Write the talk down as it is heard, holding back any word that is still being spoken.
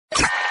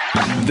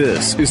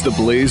This is the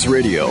Blaze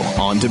Radio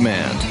on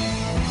demand.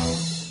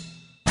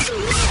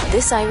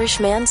 This Irish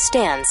man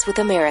stands with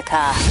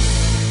America.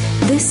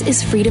 This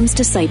is Freedom's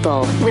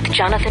Disciple with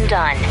Jonathan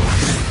Dunn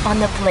on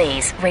the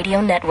Blaze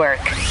Radio Network.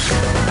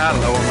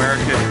 Hello,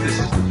 America. This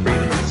is the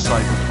Freedom's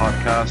Disciple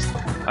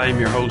podcast. I'm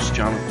your host,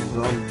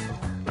 Jonathan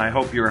Dunn. I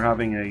hope you're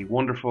having a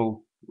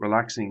wonderful,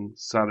 relaxing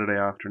Saturday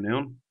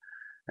afternoon.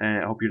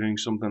 I hope you're doing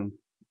something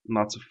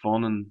lots of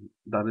fun and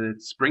that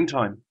it's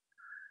springtime.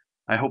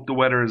 I hope the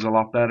weather is a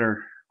lot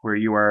better where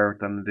you are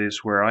than it is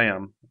where I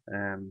am.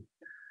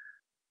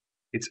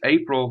 It's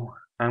April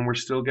and we're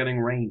still getting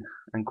rain,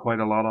 and quite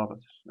a lot of it.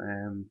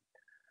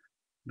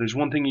 There's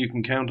one thing you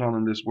can count on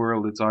in this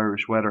world, it's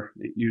Irish weather.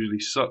 It usually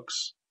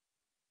sucks.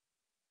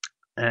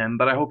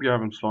 But I hope you're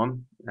having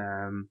fun.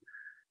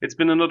 It's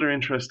been another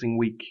interesting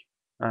week.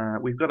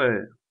 We've got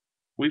a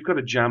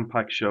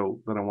jam-packed show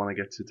that I want to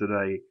get to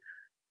today.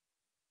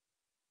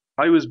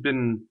 I've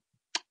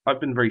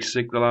been very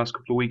sick the last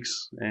couple of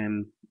weeks,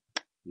 and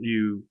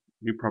you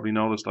probably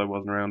noticed I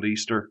wasn't around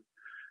Easter.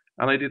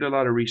 And I did a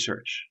lot of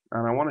research,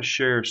 and I want to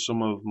share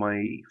some of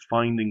my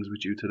findings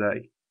with you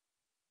today.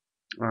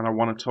 And I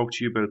want to talk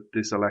to you about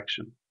this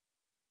election,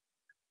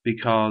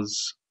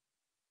 because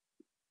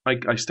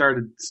I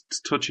started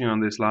touching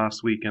on this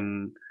last week,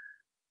 and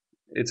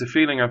it's a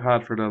feeling I've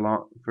had for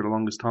the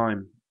longest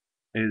time,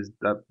 is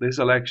that this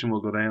election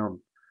will go down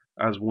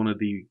as one of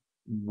the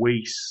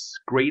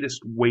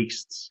greatest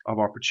wastes of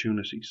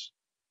opportunities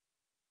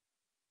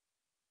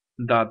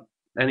that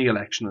any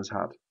election has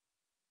had.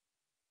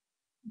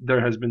 There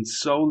has been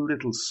so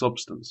little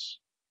substance.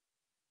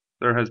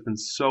 There has been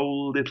so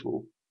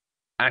little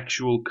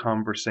actual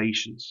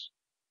conversations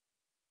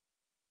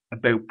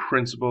about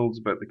principles,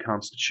 about the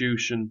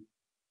Constitution,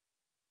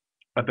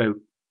 about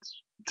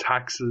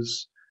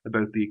taxes,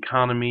 about the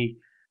economy,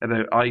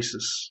 about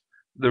ISIS.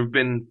 There have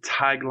been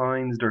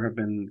taglines, there have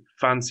been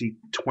fancy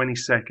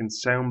 20-second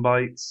sound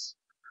bites.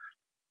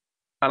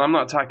 And I'm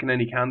not attacking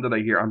any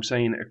candidate here, I'm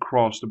saying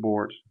across the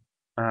board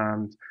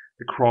and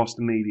across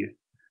the media.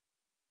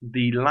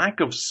 The lack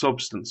of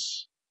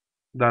substance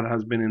that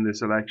has been in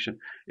this election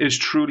is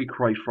truly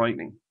quite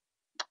frightening.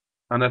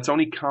 And that's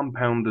only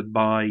compounded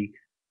by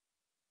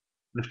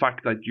the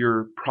fact that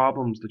your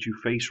problems that you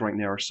face right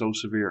now are so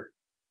severe.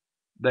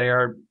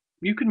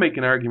 You could make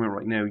an argument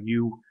right now,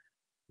 you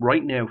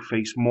right now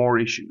face more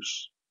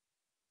issues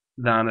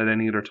than at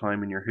any other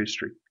time in your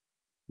history.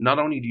 Not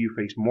only do you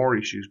face more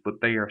issues,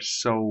 but they are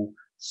so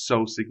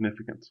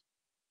significant.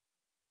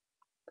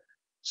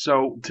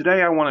 So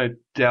today I want to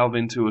delve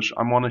into it.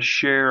 I want to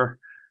share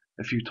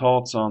a few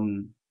thoughts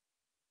on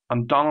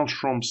Donald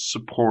Trump's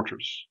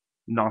supporters.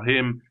 Not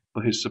him,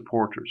 but his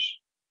supporters.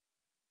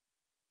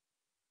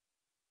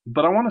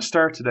 But I want to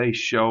start today's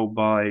show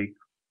by,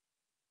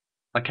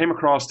 I came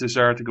across this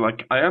article.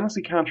 I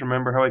honestly can't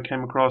remember how I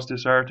came across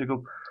this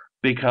article,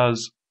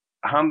 because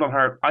hand on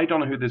heart, I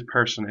don't know who this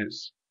person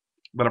is.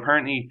 But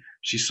apparently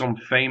she's some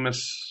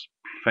famous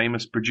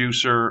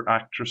producer,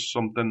 actress,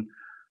 something.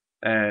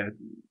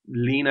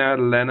 Lena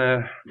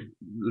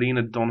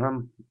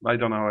Dunham. I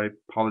don't know. I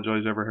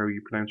apologize over how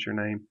you pronounce your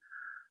name.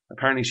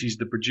 Apparently she's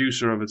the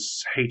producer of a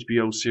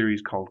HBO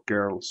series called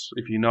Girls.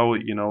 If you know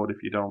it, you know it.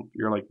 If you don't,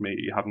 you're like me.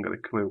 You haven't got a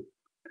clue.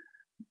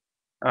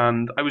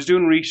 And I was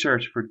doing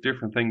research for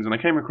different things, and I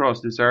came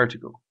across this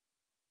article.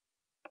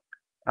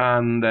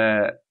 And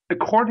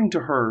according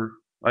to her,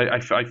 I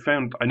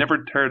found, I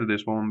never heard of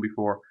this woman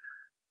before,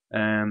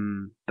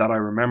 that I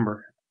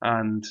remember.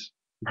 And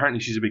apparently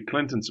she's a big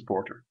Clinton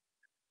supporter.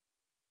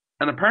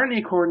 And apparently,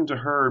 according to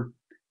her,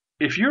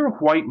 if you're a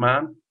white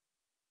man,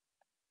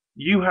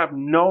 you have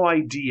no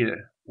idea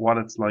what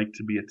it's like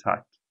to be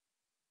attacked.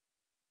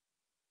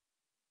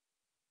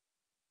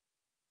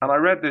 And I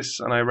read this,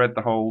 and I read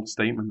the whole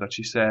statement that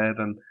she said.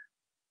 And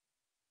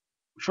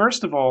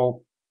first of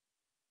all,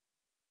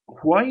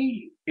 why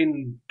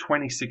in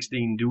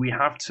 2016 do we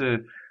have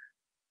to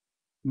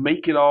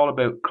make it all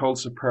about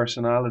cults of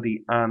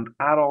personality and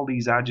add all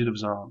these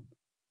adjectives on?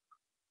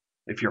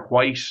 If you're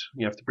white,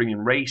 you have to bring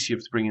in race, you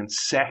have to bring in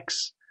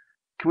sex.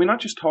 Can we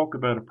not just talk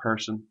about a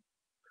person?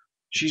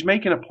 She's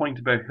making a point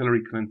about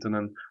Hillary Clinton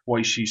and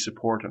why she's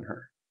supporting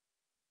her.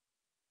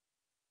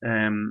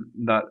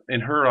 That in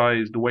her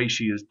eyes, the way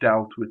she has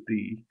dealt with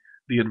the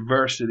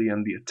adversity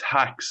and the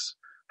attacks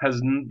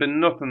has been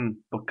nothing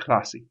but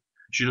classy.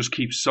 She just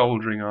keeps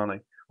soldiering on,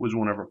 it was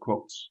one of her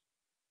quotes.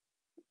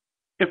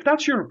 If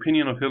that's your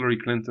opinion of Hillary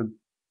Clinton,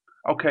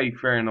 okay,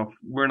 fair enough.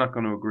 We're not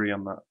going to agree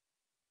on that.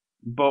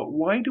 But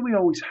why do we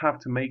always have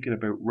to make it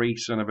about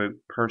race and about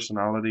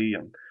personality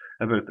and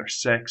about their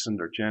sex and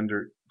their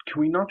gender? Can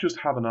we not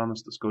just have an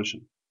honest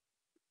discussion?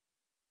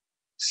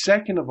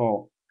 Second of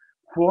all,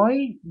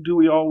 why do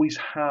we always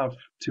have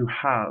to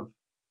have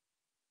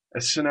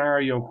a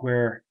scenario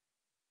where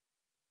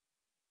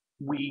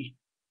we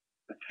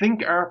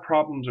think our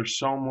problems are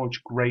so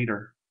much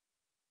greater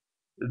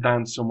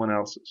than someone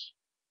else's?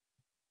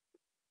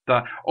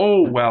 That,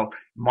 oh, well,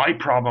 my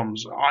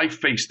problems, I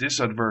face this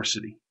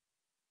adversity.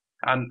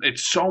 And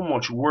it's so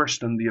much worse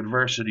than the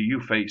adversity you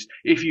faced,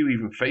 if you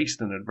even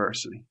faced an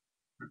adversity.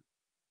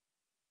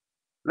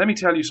 Let me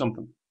tell you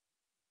something.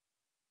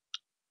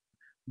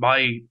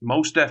 By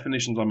most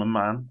definitions, I'm a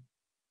man.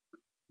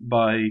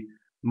 By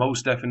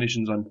most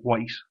definitions, I'm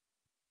white.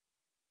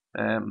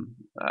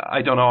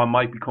 I don't know, I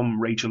might become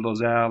Rachel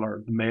Dolezal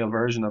or the male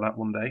version of that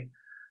one day.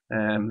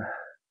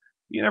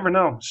 You never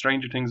know.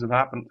 Stranger things have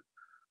happened.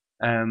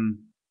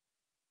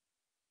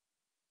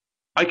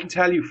 I can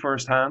tell you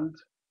firsthand,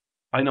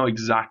 I know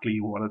exactly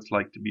what it's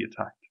like to be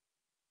attacked.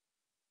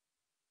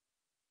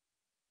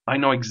 I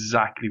know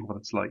exactly what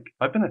it's like.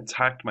 I've been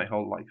attacked my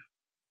whole life.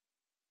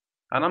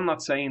 And I'm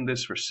not saying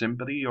this for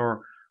sympathy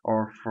or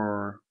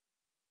for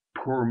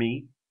poor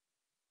me.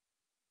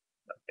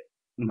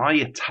 My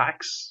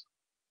attacks,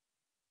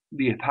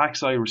 the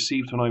attacks I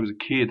received when I was a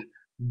kid,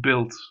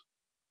 built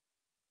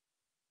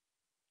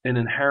an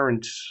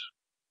inherent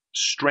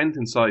strength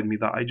inside me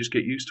that I just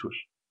get used to it.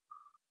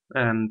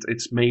 And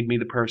it's made me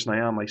the person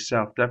I am. I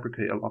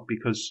self-deprecate a lot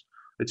because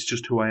it's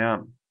just who I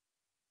am.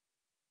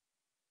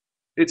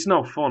 It's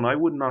no fun. I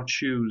would not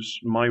choose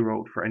my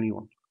road for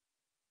anyone.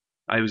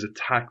 I was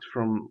attacked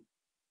from,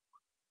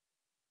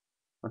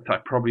 in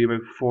fact, probably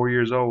about 4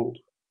 years old.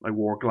 I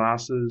wore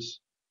glasses.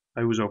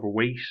 I was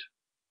overweight.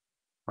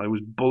 I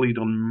was bullied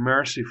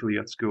unmercifully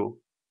at school.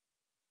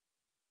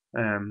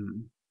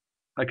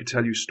 I could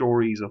tell you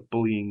stories of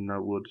bullying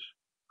that would,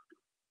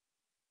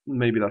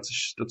 maybe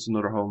that's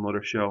another whole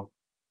nother show.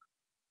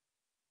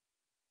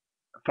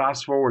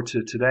 Fast forward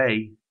to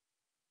today,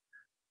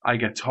 I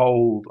get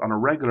told on a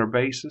regular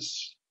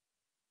basis,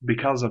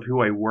 because of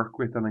who I work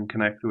with and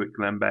connect with,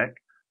 Glenn Beck,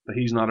 that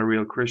he's not a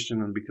real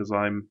Christian, and because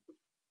I'm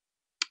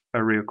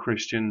a real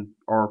Christian,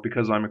 or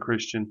because I'm a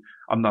Christian,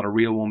 I'm not a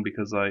real one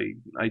because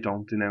I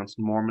don't denounce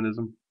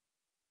Mormonism.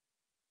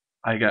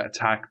 I get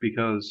attacked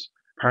because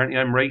apparently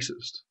I'm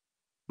racist.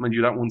 Mind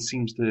you, that one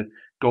seems to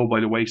go by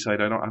the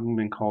wayside. I haven't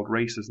been called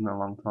racist in a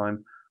long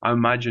time. I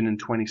imagine in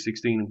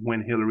 2016,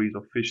 when Hillary's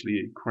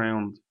officially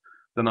crowned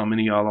the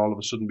nominee, I'll all of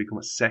a sudden become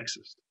a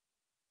sexist.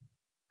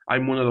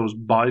 I'm one of those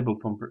Bible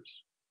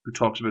thumpers who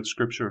talks about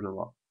scripture a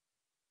lot.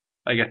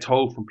 I get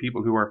told from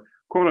people who are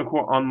quote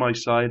unquote on my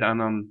side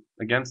and on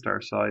against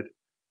our side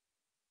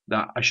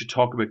that I should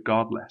talk about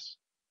God less.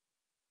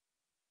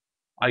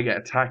 I get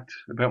attacked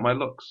about my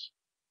looks.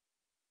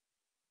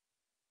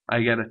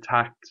 I get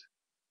attacked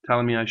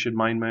telling me I should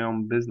mind my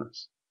own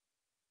business.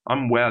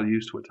 I'm well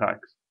used to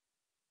attacks.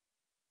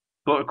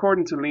 But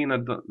according to Lena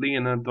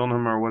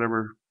Dunham, or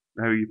whatever,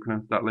 how you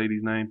pronounce that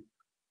lady's name,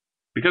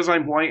 because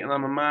I'm white and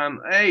I'm a man,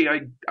 hey,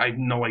 I have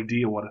no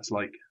idea what it's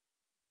like.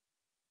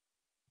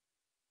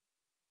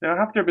 Now,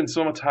 have there been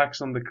some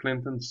attacks on the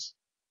Clintons?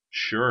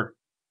 Sure.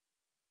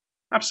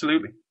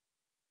 Absolutely.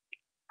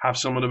 Have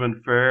some of them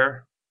been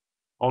fair?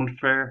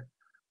 Unfair?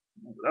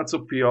 That's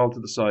up for you all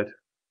to decide.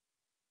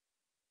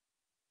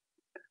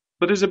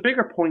 But there's a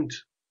bigger point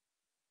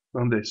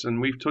on this, and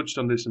we've touched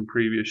on this in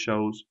previous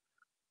shows,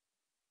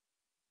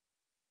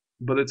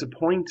 but it's a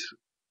point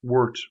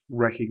worth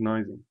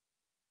recognizing.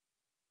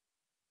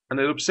 And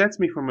it upsets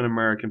me from an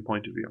American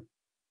point of view.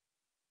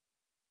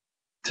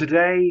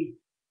 Today,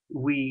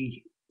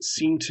 we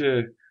seem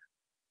to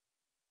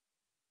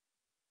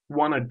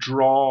want to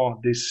draw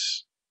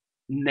this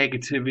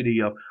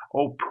negativity of,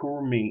 oh,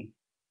 poor me.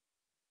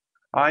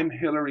 I'm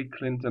Hillary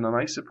Clinton and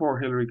I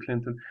support Hillary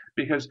Clinton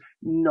because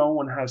no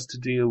one has to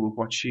deal with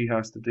what she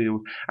has to deal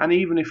with. And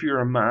even if you're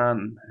a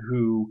man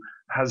who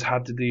has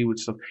had to deal with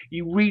stuff,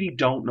 you really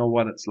don't know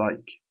what it's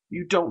like.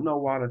 You don't know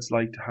what it's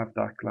like to have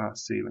that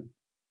glass ceiling.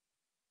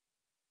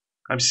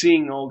 I'm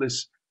seeing all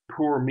this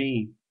poor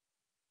me.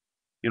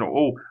 You know,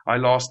 oh, I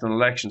lost an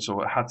election,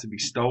 so it had to be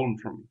stolen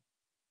from me.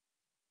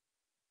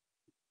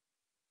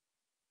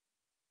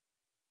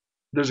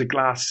 There's a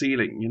glass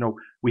ceiling. You know,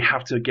 we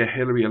have to get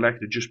Hillary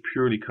elected just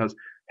purely because,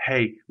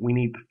 hey, we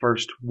need the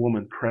first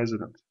woman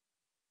president.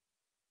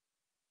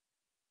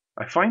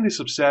 I find this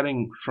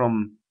upsetting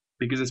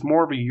because it's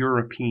more of a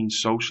European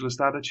socialist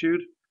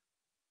attitude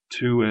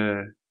to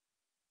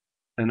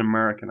an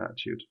American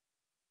attitude.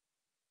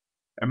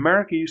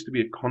 America used to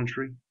be a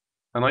country,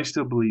 and I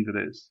still believe it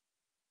is,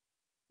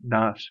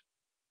 that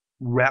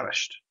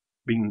relished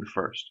being the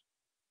first.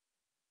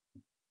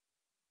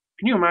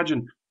 Can you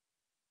imagine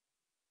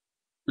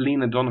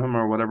Lena Dunham,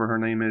 or whatever her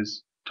name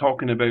is,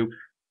 talking about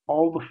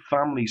all the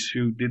families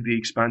who did the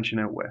expansion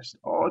out west?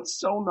 Oh, it's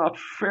so not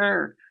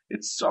fair.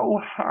 It's so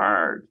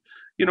hard.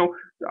 You know,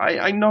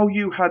 I know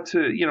you had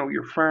to, you know,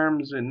 your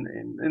farms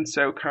in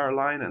South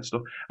Carolina and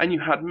stuff, and you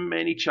had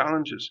many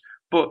challenges.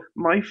 But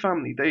my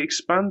family, they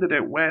expanded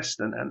out west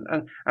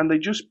and they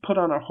just put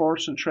on a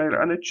horse and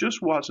trailer, and it just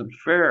wasn't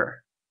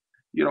fair.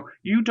 You know,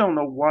 you don't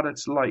know what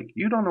it's like.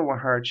 You don't know what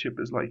hardship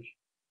is like.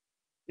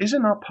 Is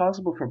it not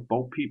possible for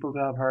both people to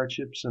have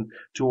hardships and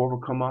to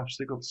overcome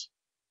obstacles?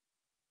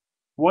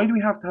 Why do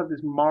we have to have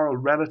this moral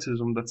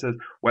relativism that says,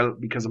 well,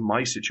 because of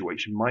my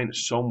situation, mine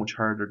is so much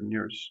harder than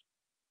yours?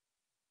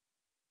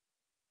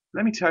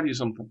 Let me tell you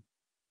something.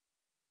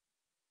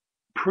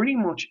 Pretty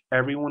much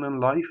everyone in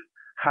life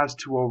has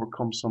to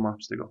overcome some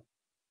obstacle.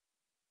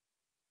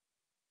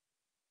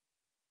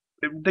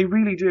 They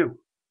really do.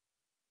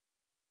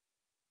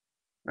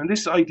 And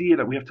this idea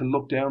that we have to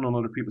look down on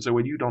other people and say,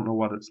 well, you don't know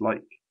what it's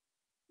like.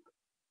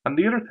 And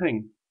the other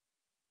thing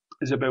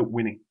is about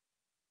winning.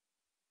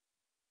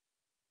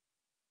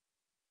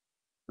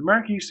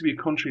 America used to be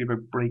a country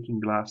about breaking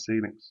glass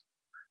ceilings.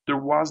 There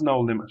was no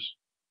limit.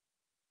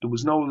 There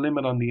was no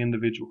limit on the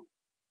individual.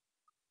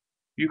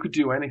 You could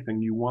do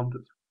anything you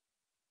wanted.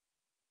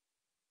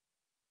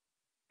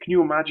 Can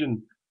you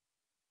imagine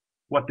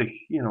what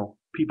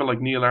people like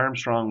Neil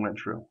Armstrong went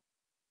through?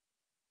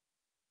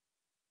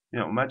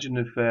 Imagine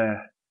if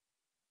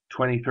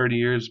 20, 30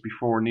 years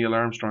before Neil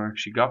Armstrong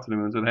actually got to the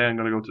moon and said, hey, I'm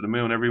going to go to the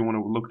moon,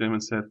 everyone would look at him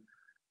and said,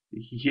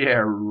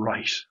 yeah,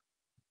 right.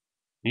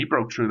 He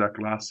broke through that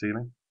glass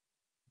ceiling.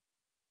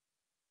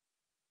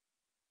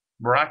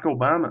 Barack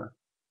Obama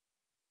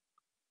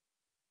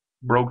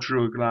broke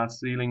through a glass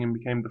ceiling and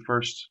became the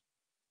first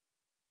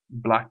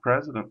black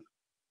president.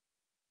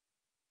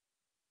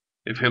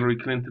 If Hillary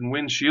Clinton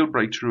wins, she'll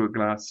break through a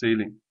glass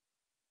ceiling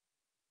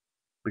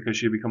because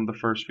she'll become the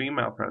first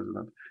female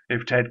president.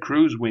 If Ted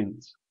Cruz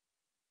wins,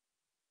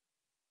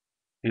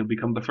 he'll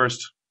become the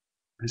first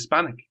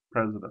Hispanic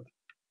president.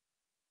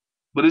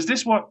 But is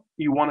this what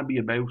you want to be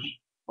about?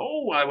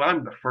 Oh, well,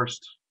 I'm the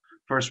first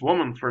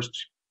woman, first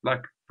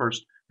black,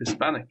 first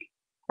Hispanic.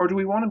 Or do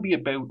we want to be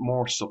about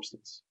more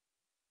substance?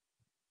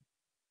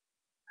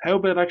 How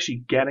about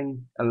actually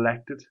getting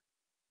elected?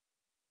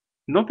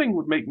 Nothing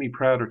would make me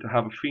prouder to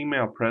have a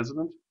female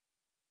president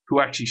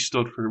who actually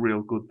stood for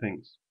real good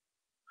things,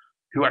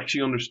 who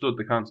actually understood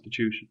the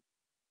Constitution,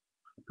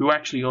 who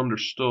actually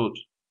understood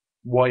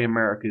why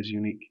America is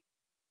unique,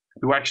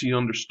 who actually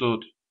understood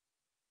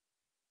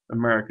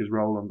America's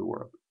role in the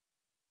world.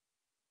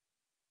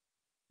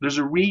 There's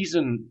a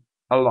reason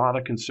a lot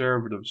of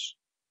conservatives,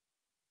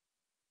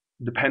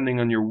 depending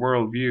on your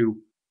worldview,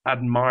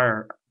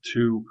 admire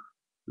to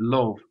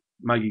love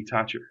Maggie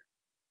Thatcher.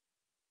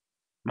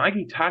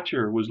 Maggie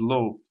Thatcher was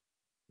loved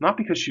not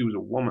because she was a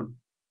woman,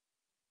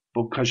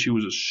 but because she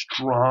was a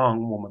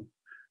strong woman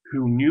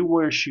who knew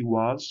where she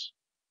was,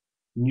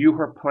 knew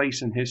her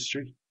place in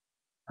history,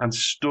 and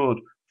stood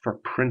for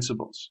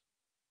principles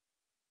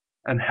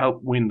and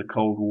helped win the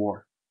Cold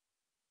War.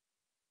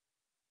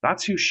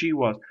 That's who she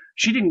was.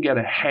 She didn't get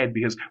ahead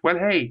because, well,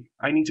 hey,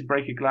 I need to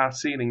break a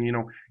glass ceiling.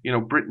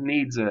 Britain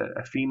needs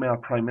a female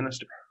prime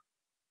minister.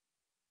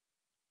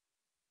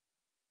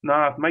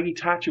 Now, if Maggie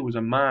Thatcher was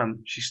a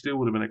man, she still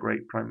would have been a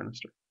great prime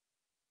minister.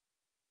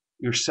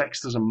 Your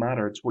sex doesn't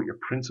matter. It's what your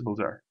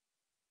principles are.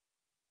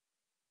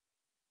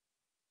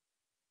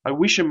 I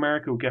wish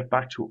America would get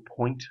back to a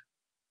point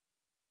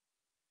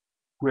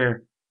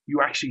where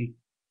you actually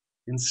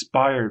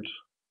inspired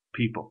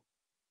people.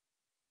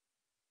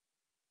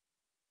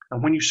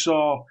 And when you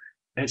saw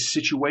a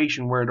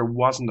situation where there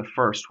wasn't a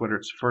first, whether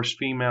it's first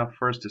female,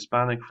 first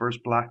Hispanic, first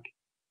black,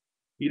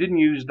 you didn't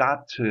use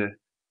that to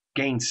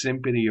gain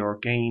sympathy or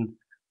gain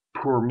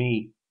poor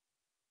me.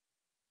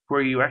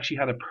 Where you actually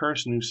had a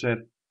person who said,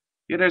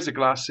 yeah, there's a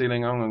glass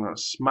ceiling, I'm going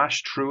to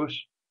smash through it,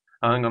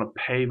 and I'm going to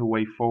pave a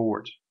way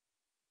forward.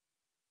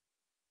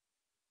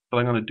 But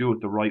I'm going to do it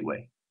the right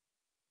way.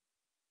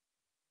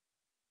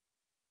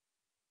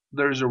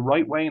 There's a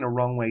right way and a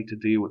wrong way to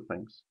deal with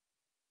things.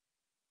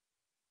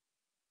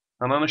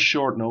 And on a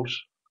short note,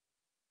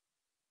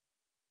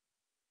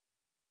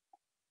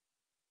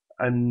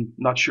 I'm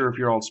not sure if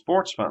you're all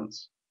sports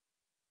fans,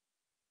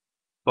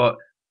 but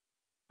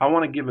I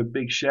want to give a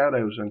big shout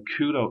out and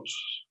kudos.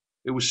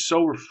 It was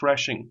so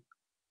refreshing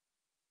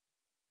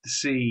to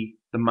see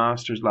the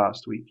Masters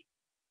last week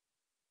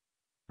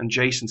and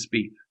Jason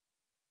Spieth.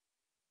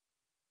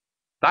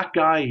 That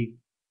guy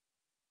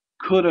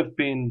could have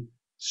been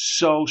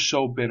so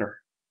bitter.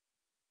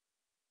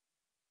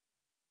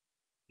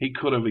 He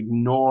could have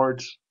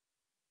ignored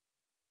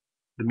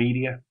the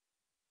media.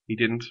 He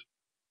didn't.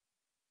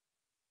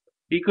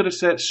 He could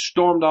have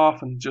stormed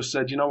off and just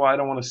said, you know what, I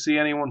don't want to see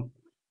anyone.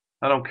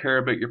 I don't care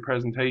about your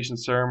presentation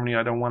ceremony.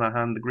 I don't want to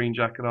hand the green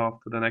jacket off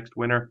to the next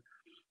winner.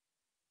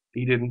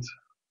 He didn't.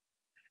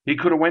 He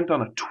could have went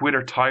on a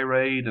Twitter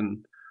tirade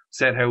and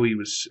said how it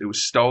was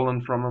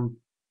stolen from him.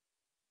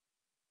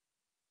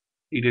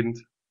 He didn't.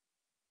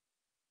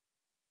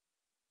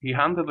 He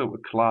handled it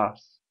with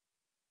class.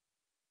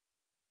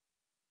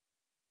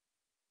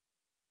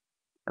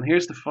 And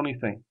here's the funny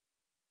thing.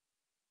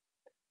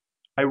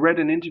 I read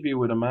an interview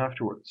with him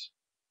afterwards.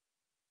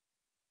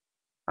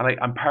 And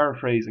I'm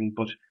paraphrasing,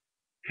 but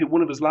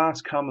one of his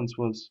last comments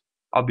was,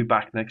 I'll be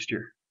back next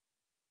year.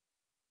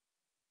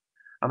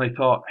 And I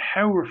thought,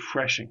 how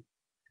refreshing.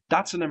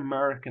 That's an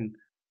American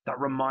that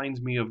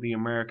reminds me of the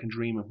American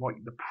dream and what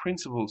the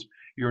principles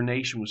your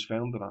nation was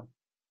founded on.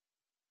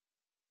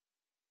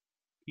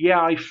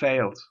 Yeah, I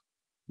failed.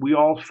 We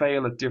all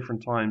fail at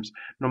different times,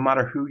 no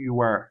matter who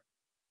you are.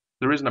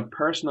 There isn't a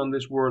person on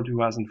this world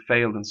who hasn't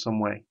failed in some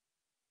way,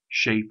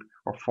 shape,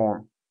 or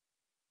form.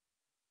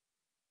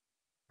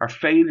 Our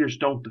failures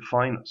don't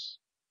define us.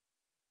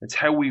 It's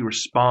how we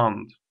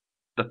respond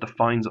that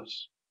defines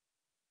us.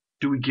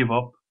 Do we give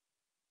up?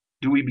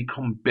 Do we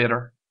become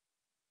bitter?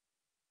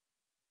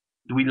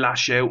 Do we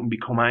lash out and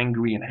become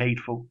angry and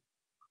hateful?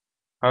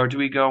 Or do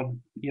we go,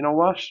 you know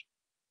what?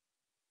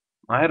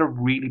 I had a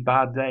really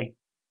bad day.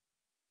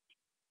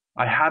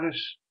 I had it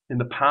in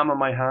the palm of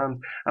my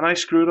hand and I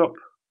screwed up.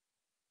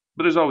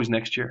 But there's always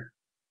next year.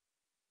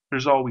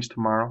 There's always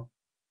tomorrow.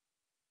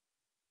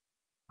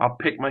 I'll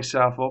pick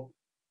myself up.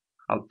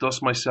 I'll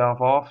dust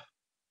myself off.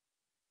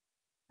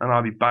 And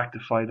I'll be back to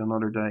fight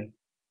another day.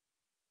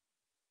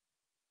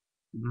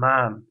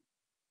 Man,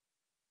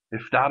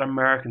 if that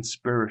American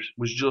spirit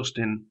was just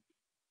in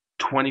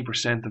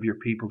 20% of your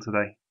people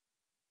today,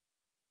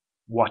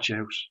 watch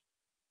out.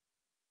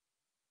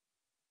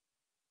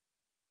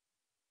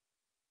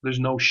 There's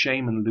no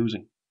shame in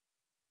losing.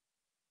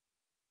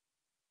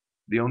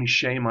 The only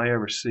shame I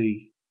ever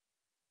see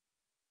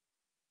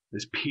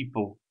is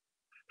people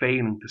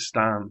failing to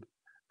stand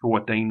for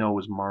what they know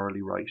is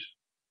morally right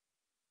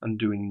and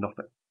doing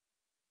nothing.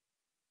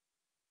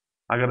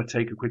 I gotta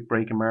take a quick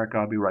break, America.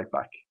 I'll be right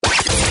back.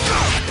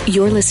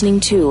 You're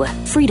listening to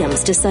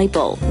Freedom's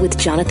Disciple with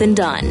Jonathan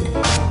Dunn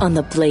on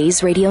the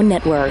Blaze Radio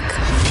Network.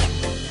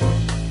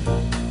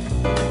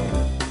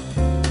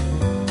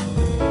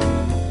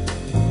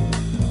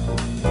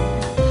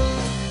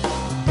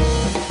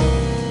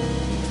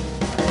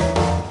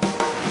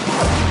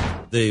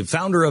 The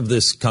founder of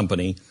this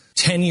company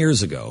 10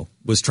 years ago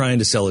was trying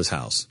to sell his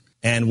house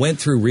and went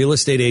through real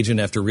estate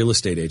agent after real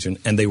estate agent,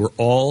 and they were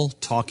all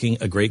talking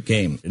a great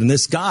game. And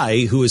this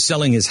guy who is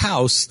selling his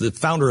house, the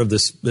founder of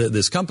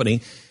this company,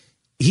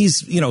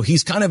 he's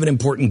kind of an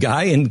important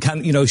guy and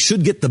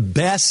should get the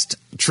best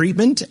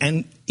treatment.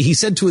 And he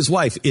said to his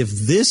wife, if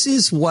this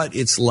is what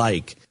it's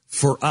like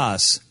for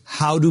us,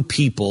 how do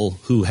people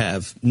who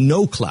have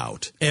no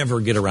clout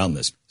ever get around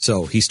this?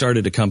 So he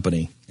started a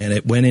company, and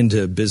it went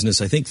into business,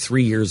 I think,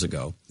 3 years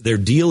ago. Their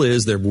deal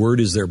is their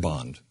word is their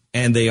bond,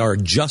 and they are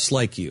just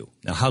like you.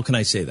 Now, how can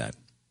I say that?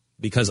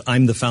 Because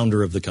I'm the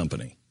founder of the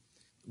company.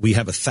 We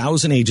have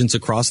 1,000 agents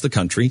across the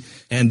country,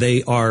 and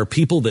they are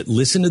people that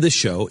listen to this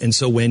show. And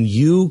so when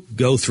you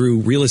go through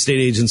Real Estate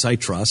Agents I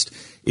Trust,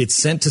 it's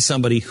sent to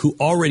somebody who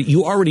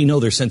you already know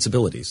their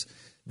sensibilities.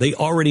 They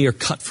already are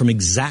cut from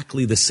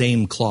exactly the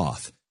same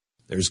cloth.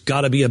 There's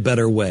got to be a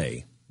better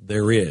way.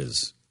 There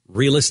is.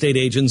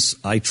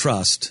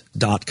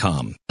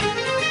 realestateagentsitrust.com.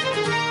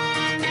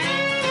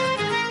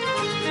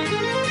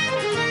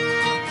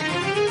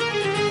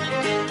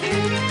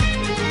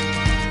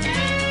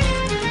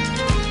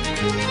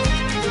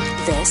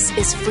 This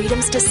is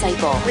Freedom's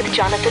Disciple with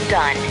Jonathan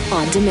Dunn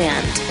on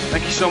demand.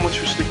 Thank you so much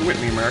for sticking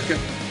with me, America.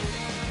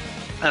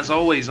 As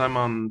always, I'm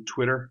on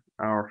Twitter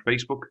or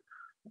Facebook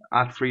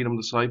at Freedom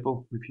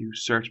Disciple. If you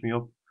search me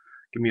up,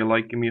 give me a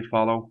like, give me a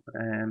follow,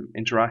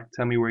 interact,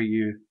 tell me where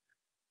you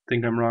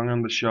think I'm wrong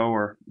on the show,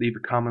 or leave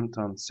a comment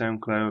on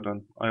SoundCloud,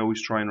 and I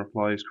always try and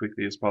reply as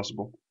quickly as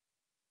possible.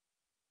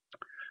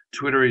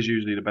 Twitter is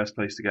usually the best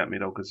place to get me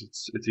though, because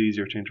it's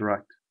easier to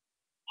interact.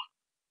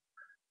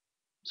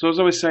 So as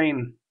I was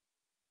saying,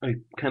 I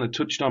kind of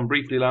touched on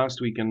briefly last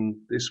week and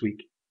this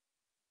week.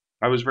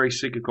 I was very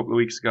sick a couple of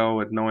weeks ago,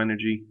 had no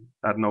energy,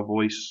 had no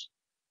voice,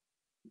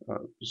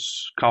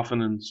 was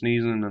coughing and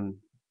sneezing and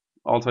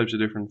all types of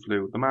different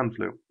flu, the man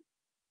flu.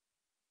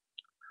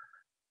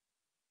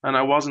 And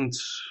I wasn't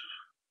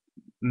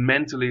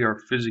mentally or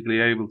physically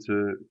able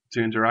to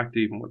interact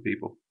even with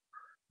people.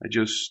 I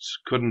just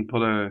couldn't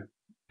put a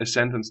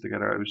sentence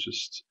together. I was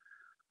just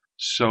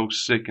so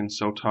sick and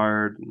so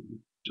tired and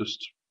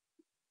just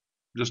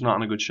not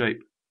in a good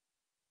shape.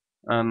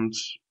 And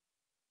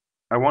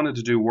I wanted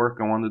to do work,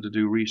 I wanted to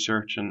do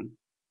research, and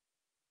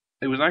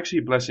it was actually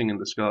a blessing in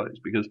disguise,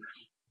 because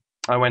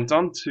I went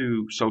on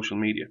to social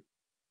media.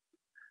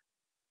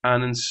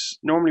 And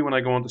normally when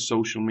I go onto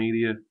social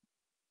media,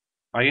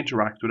 I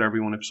interact with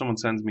everyone. If someone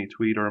sends me a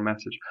tweet or a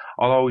message,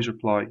 I'll always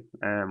reply,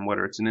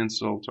 whether it's an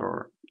insult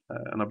or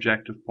an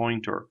objective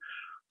point, or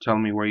tell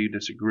me where you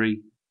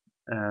disagree.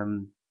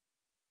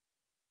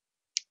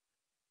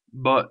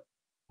 But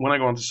when I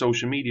go onto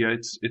social media,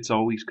 it's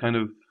always kind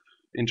of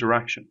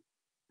interaction.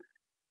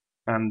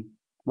 And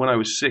when I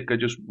was sick, I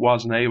just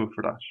wasn't able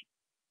for that.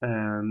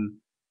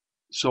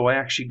 So I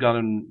actually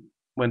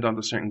went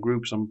onto certain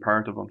groups I'm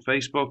part of on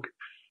Facebook,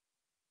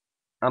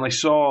 and I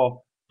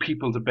saw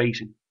people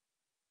debating.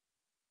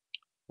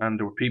 And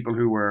there were people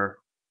who were,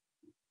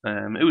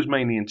 it was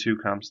mainly in two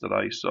camps that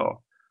I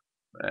saw.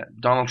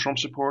 Donald Trump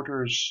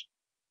supporters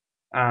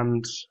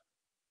and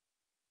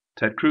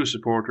Ted Cruz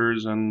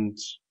supporters, and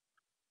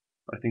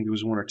I think there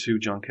was one or two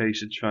John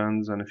Kasich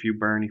fans and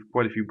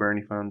quite a few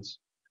Bernie fans.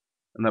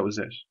 And that was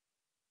it.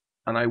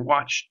 And I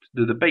watched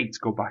the debates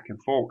go back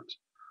and forth.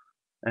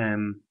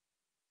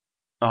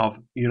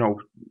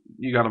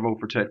 You got to vote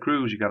for Ted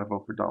Cruz, you got to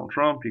vote for Donald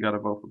Trump, you got to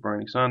vote for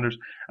Bernie Sanders,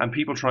 and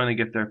people trying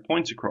to get their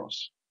points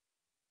across.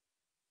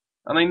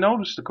 And I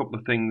noticed a couple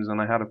of things,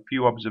 and I had a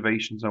few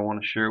observations I want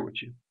to share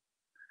with you.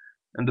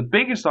 And the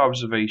biggest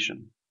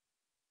observation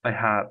I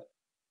had,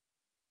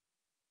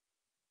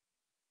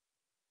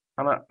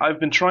 and I've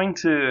been trying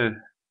to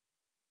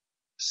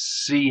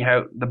see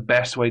how the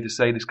best way to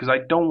say this, because I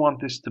don't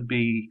want this to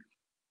be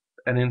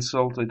an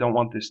insult. I don't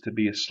want this to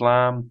be a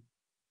slam.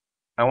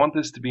 I want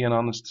this to be an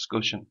honest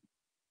discussion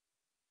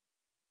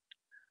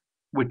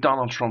with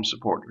Donald Trump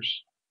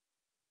supporters.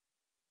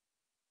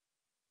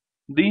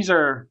 These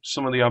are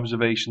some of the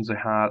observations I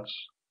had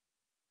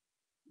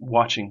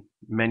watching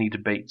many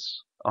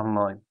debates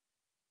online.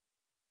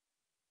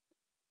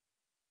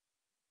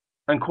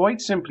 And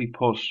quite simply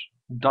put,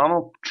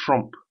 Donald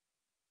Trump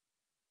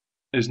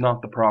is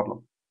not the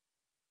problem.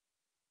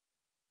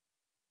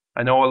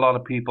 I know a lot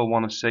of people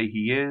want to say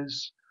he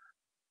is.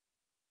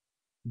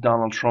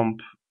 Donald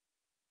Trump,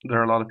 there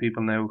are a lot of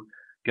people now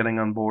getting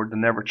on board the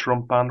Never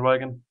Trump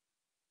bandwagon,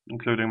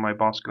 including my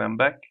boss Glenn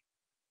Beck,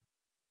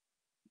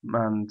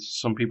 and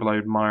some people I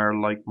admire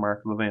like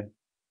Mark Levin.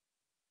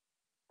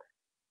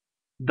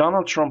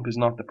 Donald Trump is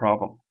not the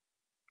problem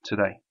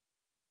today.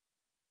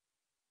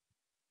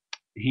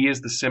 He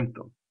is the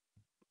symptom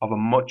of a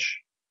much,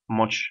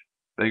 much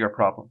bigger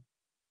problem.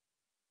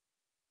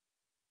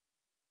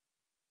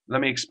 Let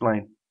me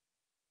explain.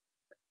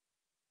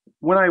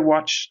 When I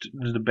watched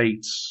the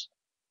debates,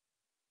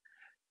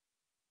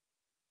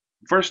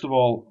 first of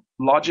all,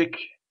 logic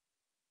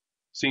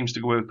seems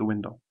to go out the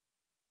window.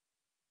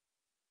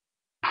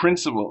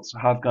 Principles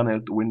have gone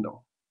out the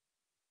window.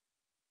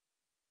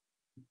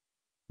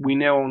 We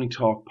now only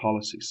talk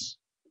policies.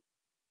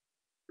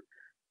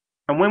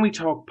 And when we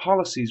talk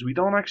policies, we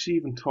don't actually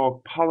even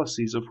talk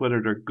policies of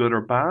whether they're good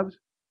or bad.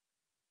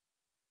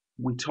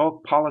 We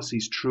talk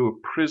policies through a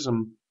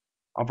prism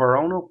of our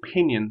own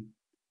opinion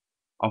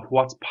of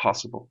what's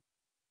possible.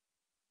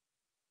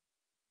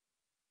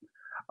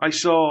 I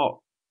saw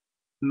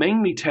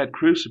mainly Ted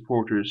Cruz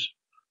supporters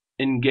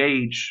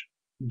engage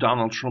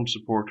Donald Trump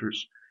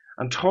supporters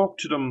and talk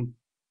to them,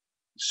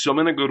 some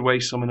in a good way,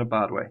 some in a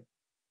bad way,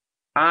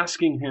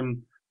 asking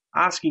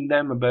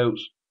them about,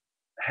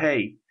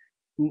 hey,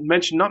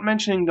 not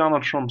mentioning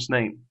Donald Trump's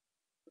name.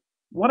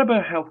 What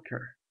about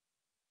healthcare?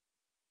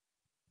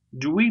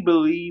 Do we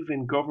believe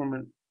in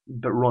government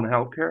that run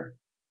healthcare?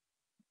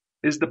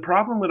 Is the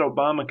problem with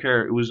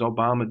Obamacare it was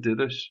Obama did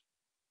it,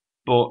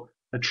 but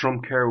a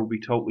Trump care will be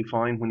totally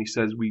fine when he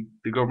says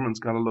the government's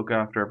got to look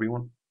after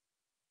everyone?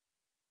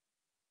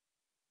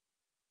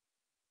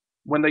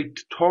 When they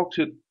talk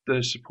to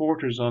the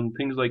supporters on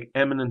things like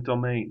eminent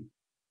domain,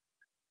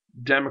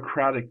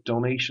 democratic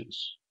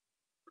donations,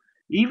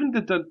 even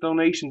the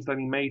donations that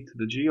he made to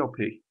the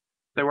GOP,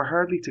 they were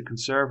hardly to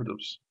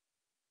conservatives.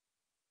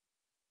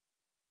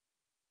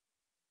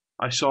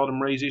 I saw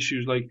them raise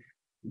issues like,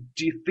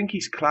 do you think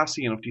he's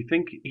classy enough? Do you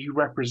think he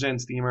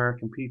represents the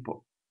American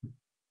people?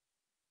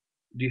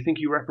 Do you think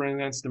he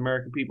represents the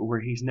American people where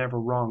he's never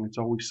wrong? It's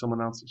always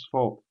someone else's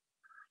fault.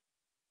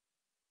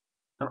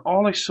 And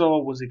all I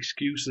saw was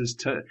excuses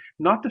to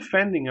not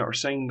defending it or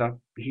saying that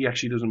he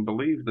actually doesn't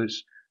believe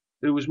this.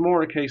 It was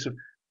more a case of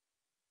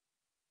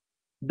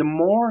the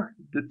more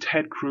the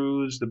Ted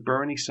Cruz, the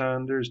Bernie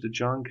Sanders, the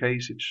John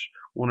Kasich,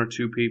 one or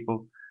two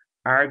people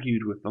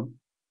argued with them,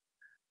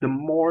 the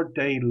more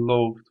they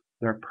loved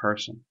their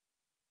person,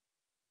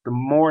 the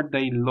more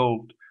they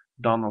loved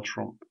Donald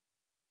Trump.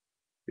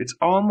 It's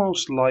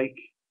almost like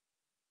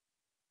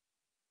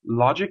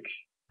logic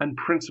and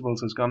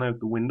principles has gone out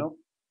the window.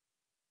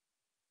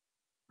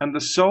 And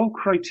the sole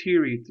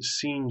criteria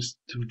seems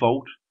to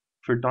vote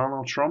for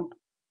Donald Trump.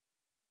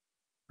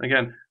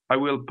 Again, I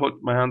will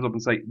put my hands up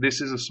and say this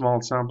is a small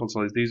sample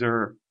size. These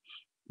are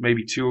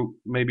maybe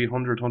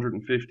 100,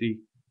 150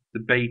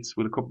 debates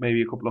with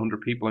maybe a couple of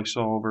hundred people I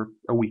saw over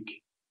a week.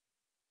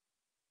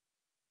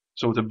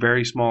 So it's a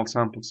very small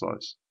sample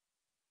size.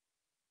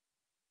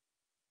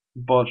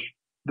 But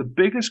the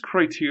biggest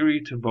criteria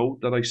to vote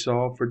that I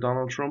saw for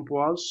Donald Trump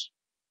was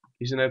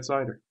he's an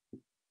outsider.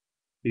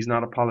 He's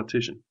not a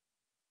politician.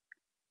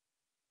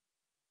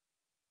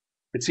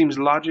 It seems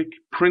logic,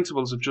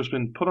 principles have just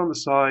been put on the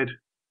side.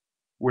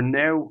 We're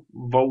now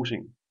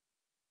voting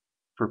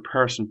for a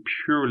person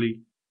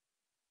purely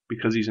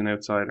because he's an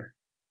outsider.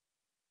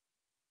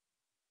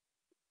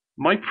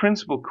 My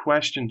principal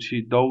question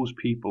to those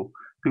people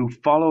who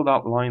follow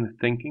that line of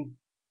thinking,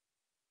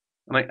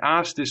 and I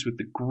ask this with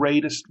the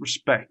greatest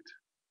respect,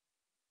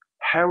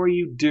 how are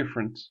you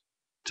different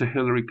to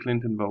Hillary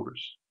Clinton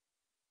voters?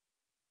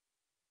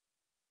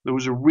 There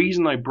was a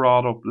reason I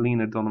brought up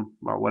Lena Dunham,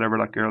 or whatever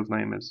that girl's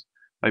name is.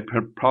 I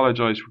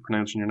apologize for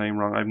pronouncing your name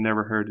wrong. I've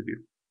never heard of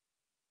you.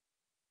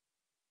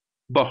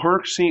 But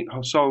her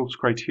sole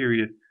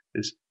criteria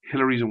is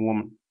Hillary's a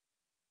woman.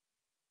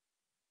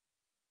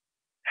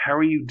 How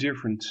are you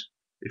different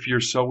if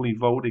you're solely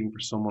voting for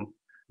someone,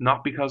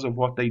 not because of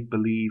what they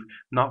believe,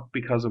 not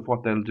because of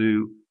what they'll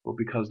do, but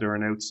because they're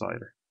an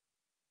outsider?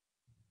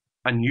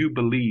 And you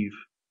believe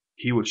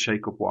he will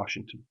shake up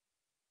Washington.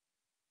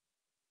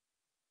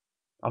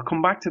 I'll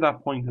come back to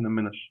that point in a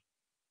minute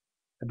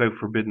about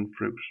forbidden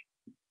fruit.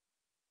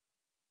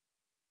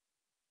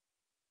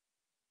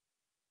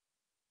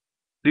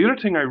 The other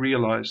thing I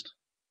realized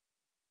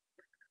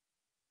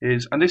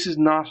is, and this is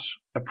not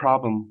a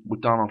problem with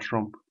Donald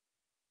Trump,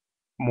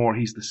 more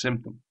he's the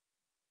symptom,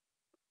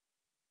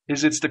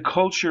 is it's the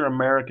culture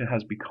America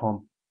has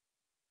become.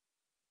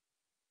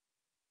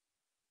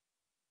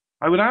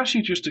 I would ask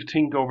you just to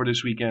think over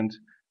this weekend,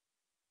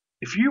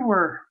 if you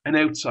were an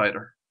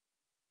outsider,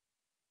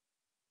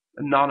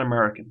 a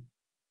non-American,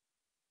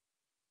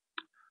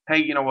 hey,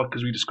 you know what,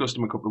 because we discussed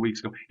him a couple of weeks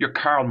ago, you're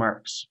Karl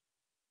Marx,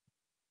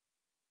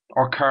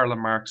 or Karla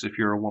Marx if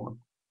you're a woman.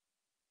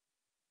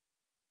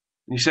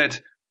 And you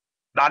said,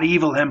 that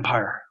evil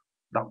empire,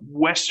 that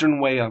Western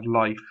way of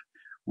life,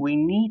 we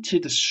need to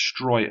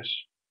destroy it.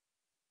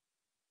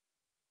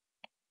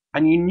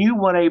 And you knew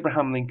what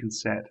Abraham Lincoln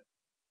said,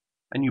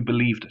 and you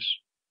believed it.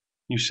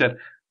 You said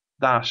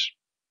that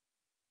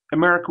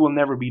America will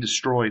never be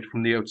destroyed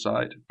from the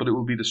outside, but it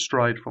will be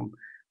destroyed from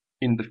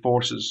in the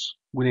forces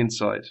within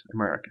inside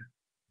America.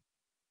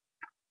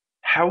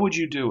 How would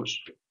you do it?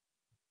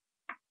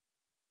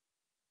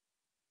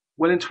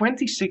 Well, in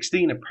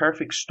 2016, a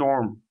perfect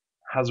storm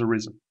has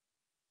arisen.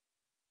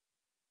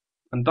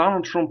 And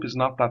Donald Trump is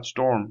not that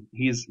storm.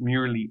 He is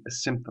merely a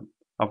symptom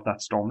of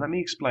that storm. Let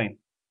me explain.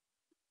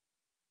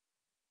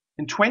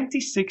 In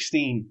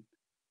 2016,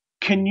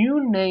 can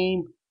you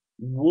name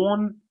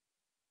one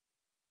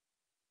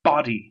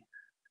body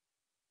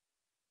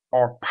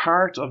or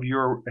part of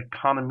your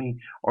economy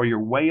or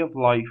your way of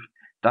life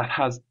that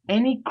has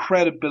any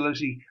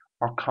credibility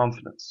or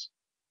confidence?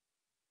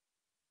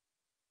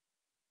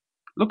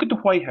 Look at the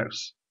White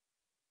House.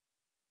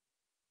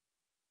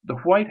 The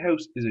White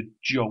House is a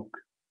joke.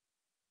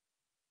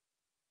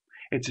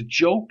 It's a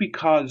joke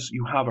because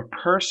you have a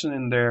person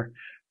in there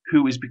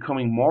who is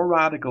becoming more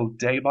radical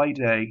day by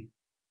day,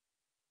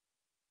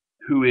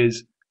 who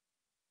is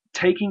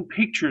taking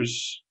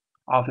pictures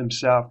of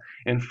himself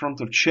in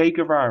front of Che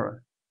Guevara,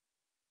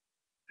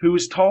 who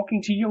is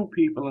talking to young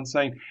people and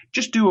saying,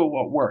 just do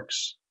what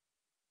works.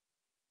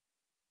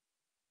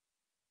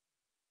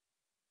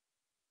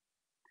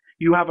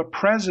 You have a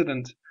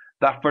president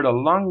that for the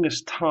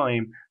longest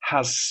time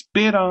has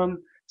spit on,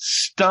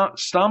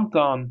 stomped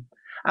on,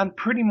 and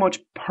pretty much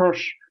put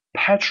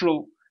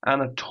petrol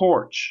and a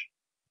torch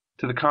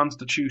to the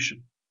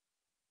Constitution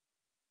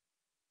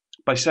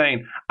by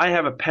saying, I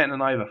have a pen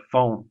and I have a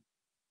phone.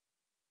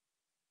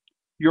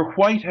 Your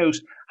White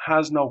House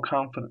has no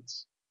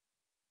confidence.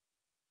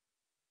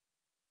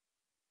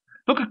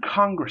 Look at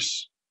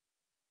Congress.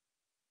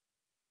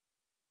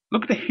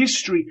 Look at the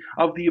history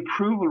of the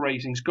approval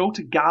ratings. Go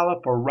to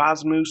Gallup or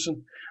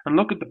Rasmussen and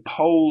look at the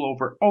poll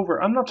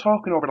over. I'm not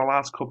talking over the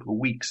last couple of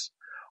weeks.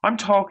 I'm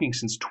talking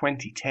since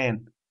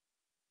 2010.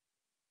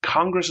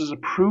 Congress's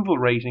approval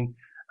rating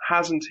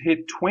hasn't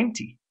hit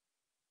 20,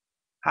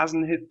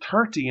 hasn't hit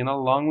 30 in a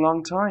long,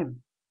 long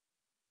time.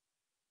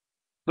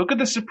 Look at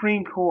the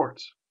Supreme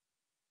Court.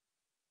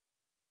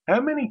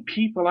 How many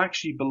people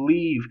actually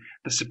believe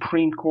the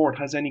Supreme Court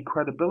has any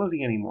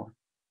credibility anymore?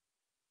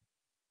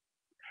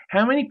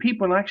 How many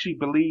people actually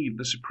believe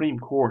the Supreme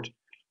Court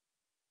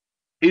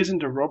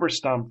isn't a rubber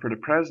stamp for the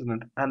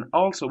president and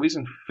also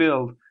isn't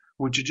filled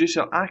with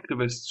judicial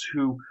activists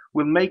who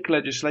will make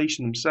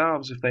legislation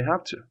themselves if they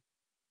have to?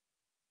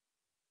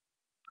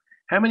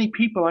 How many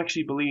people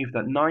actually believe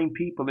that 9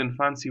 people in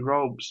fancy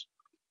robes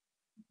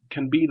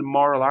can be the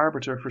moral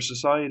arbiter for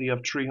society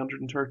of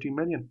 330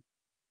 million?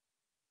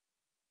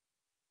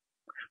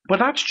 But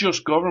that's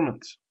just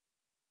government.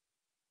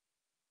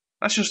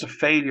 That's just a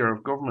failure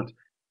of government.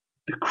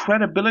 The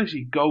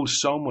credibility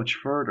goes so much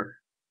further.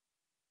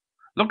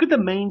 Look at the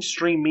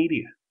mainstream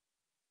media.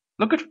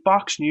 Look at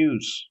Fox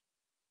News.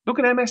 Look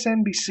at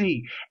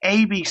MSNBC,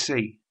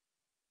 ABC.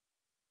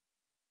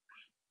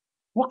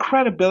 What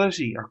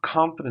credibility or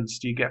confidence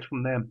do you get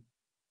from them?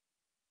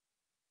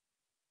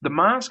 The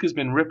mask has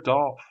been ripped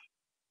off.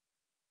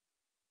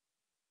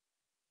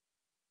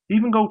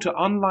 Even go to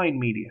online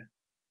media.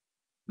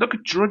 Look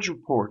at Drudge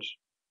Report.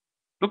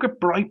 Look at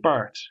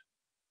Breitbart.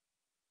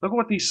 Look at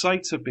what these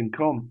sites have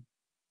become.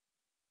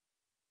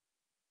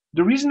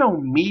 There is no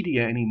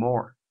media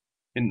anymore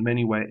in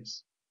many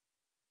ways.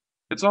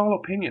 It's all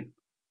opinion.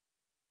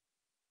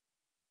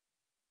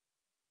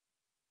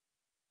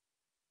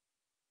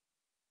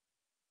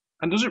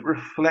 And does it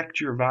reflect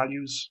your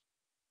values?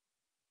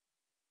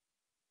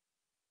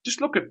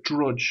 Just look at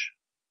Drudge.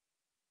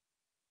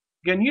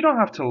 Again, you don't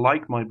have to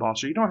like my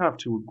boss, or you don't have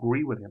to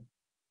agree with him.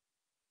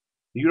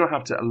 You don't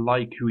have to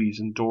like who he's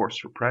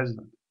endorsed for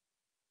president.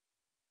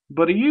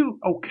 But are you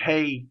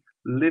okay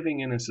living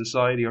in a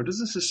society, or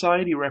does a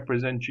society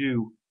represent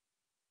you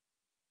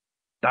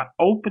that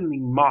openly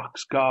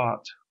mocks God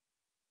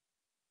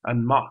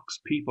and mocks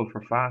people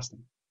for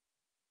fasting?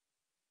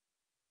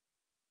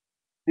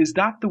 Is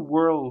that the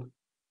world?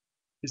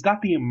 Is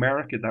that the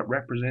America that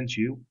represents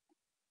you?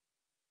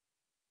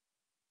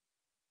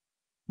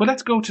 But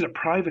let's go to the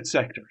private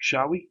sector,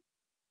 shall we?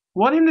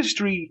 What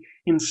industry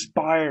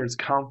inspires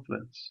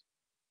confidence?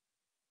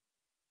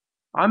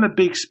 I'm a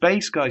big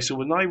space guy, so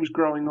when I was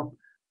growing up,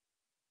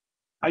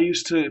 I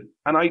used to,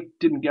 and I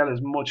didn't get as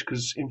much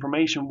because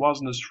information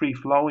wasn't as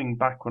free-flowing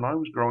back when I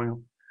was growing up.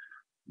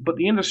 But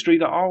the industry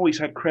that always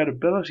had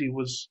credibility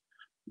was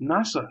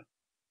NASA.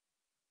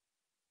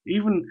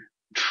 Even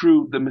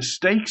through the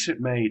mistakes it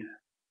made,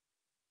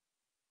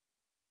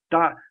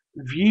 that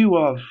view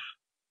of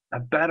a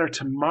better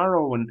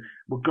tomorrow, and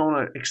we're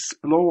going to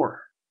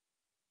explore.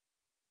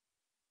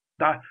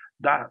 That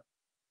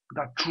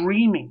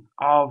dreaming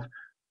of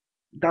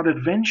that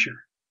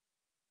adventure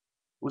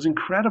was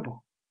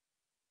incredible.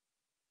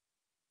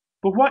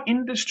 But what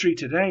industry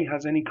today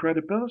has any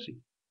credibility?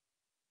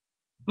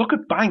 Look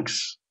at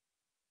banks.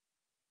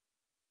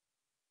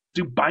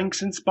 Do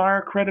banks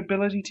inspire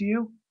credibility to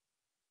you?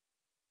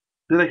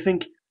 Do they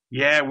think,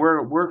 yeah,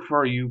 we're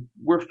for you,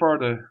 we're for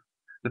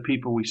the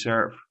people we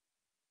serve?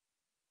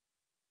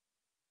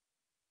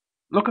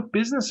 Look at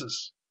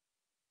businesses.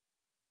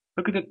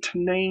 Look at the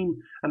name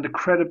and the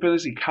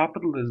credibility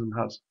capitalism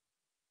has.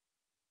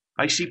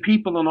 I see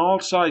people on all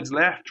sides,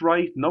 left,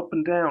 right, and up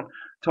and down,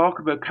 talk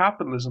about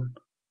capitalism.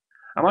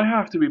 And I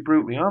have to be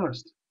brutally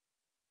honest.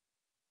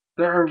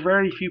 There are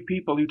very few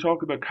people who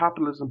talk about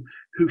capitalism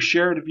who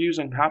share the views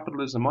on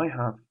capitalism I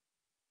have.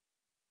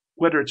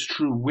 Whether it's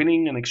through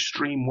winning and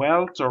extreme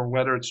wealth, or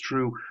whether it's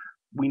through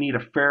we need a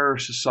fairer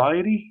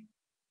society,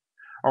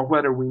 or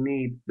whether we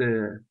need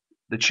the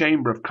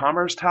Chamber of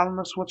Commerce telling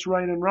us what's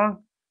right and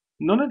wrong.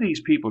 None of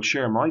these people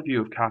share my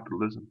view of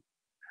capitalism,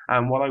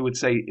 and what I would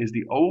say is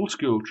the old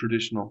school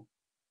traditional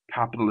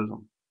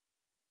capitalism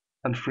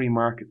and free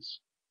markets.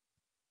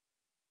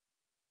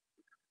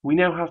 We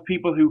now have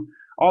people who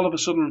all of a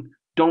sudden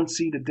don't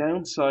see the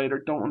downside or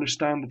don't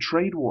understand the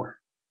trade war,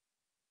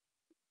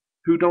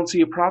 who don't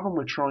see a problem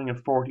with throwing a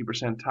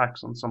 40%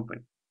 tax on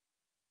something.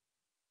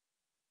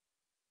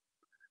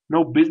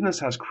 No business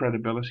has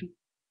credibility.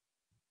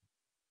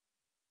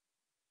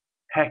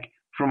 Heck,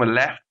 from a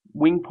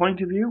left-wing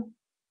point of view,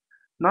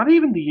 not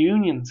even the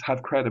unions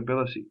have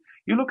credibility.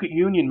 You look at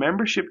union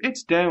membership,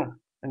 it's down,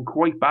 and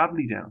quite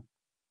badly down.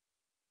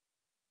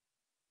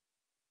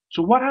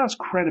 So what has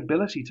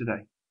credibility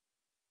today?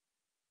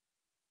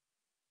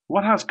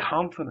 What has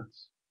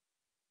confidence?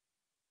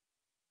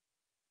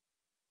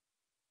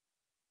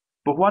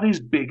 But what is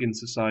big in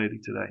society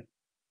today?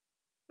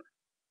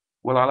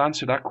 Well, I'll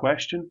answer that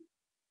question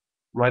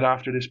right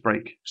after this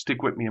break.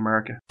 Stick with me,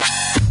 America.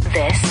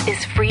 This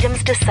is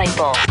Freedom's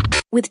Disciple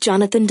with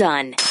Jonathan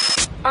Dunn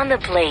on the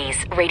Blaze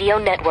Radio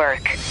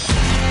Network.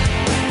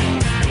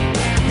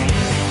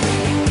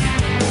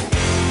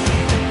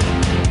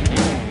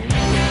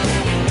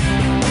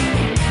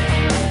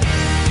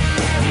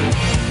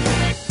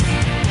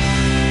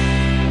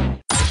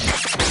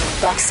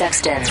 Buck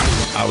Sexton.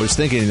 I was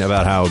thinking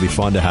about how it would be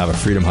fun to have a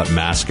Freedom Hut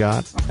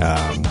mascot,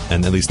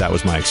 and at least that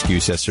was my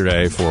excuse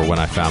yesterday for when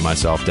I found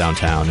myself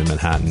downtown in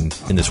Manhattan,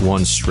 in this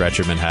one stretch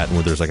of Manhattan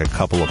where there's like a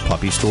couple of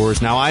puppy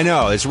stores. Now, I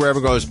know, it's where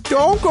everyone goes,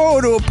 don't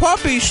go to a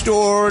puppy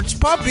store, it's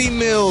puppy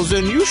mills,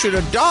 and you should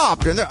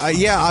adopt. And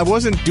yeah, I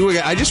wasn't doing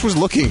it, I just was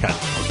looking at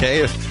it,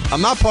 okay?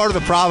 I'm not part of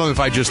the problem if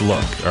I just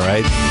look, all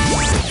right?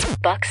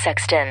 Buck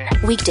Sexton.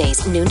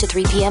 Weekdays, noon to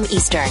 3 p.m.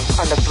 Eastern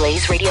on the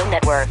Blaze Radio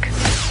Network.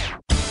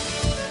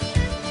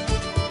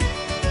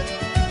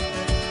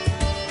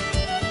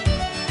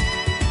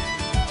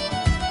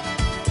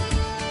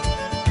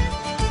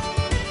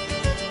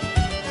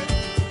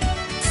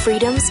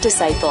 Freedom's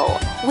Disciple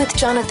with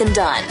Jonathan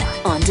Dunn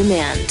on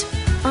demand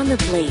on the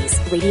Blaze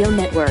Radio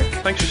Network.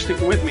 Thanks for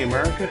sticking with me,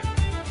 America.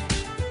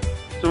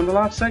 So in the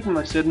last segment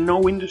I said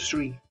no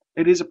industry,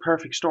 it is a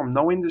perfect storm.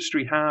 No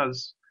industry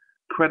has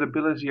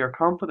credibility or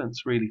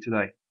confidence really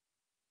today.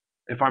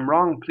 If I'm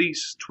wrong,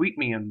 please tweet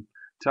me and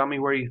tell me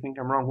where you think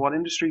I'm wrong. What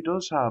industry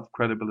does have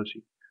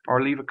credibility?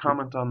 Or leave a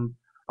comment on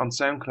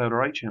SoundCloud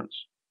or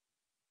iTunes.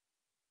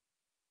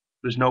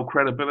 There's no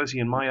credibility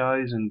in my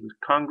eyes in the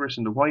Congress,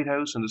 in the White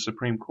House, in the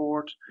Supreme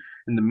Court,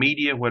 in the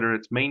media, whether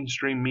it's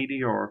mainstream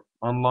media or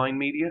online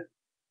media.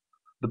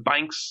 The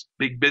banks,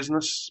 big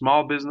business,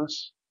 small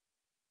business,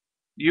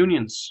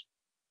 unions.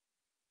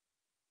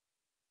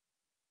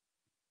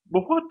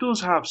 But what does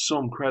have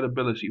some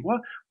credibility?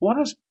 What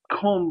has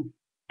become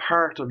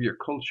part of your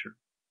culture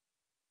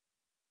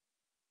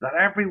that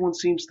everyone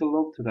seems to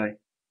love today,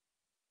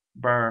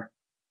 bar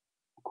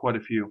quite a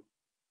few?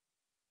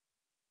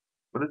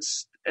 But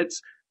it's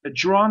a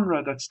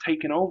genre that's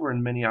taken over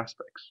in many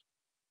aspects.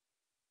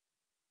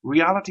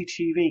 Reality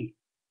TV.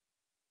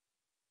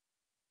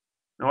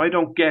 Now, I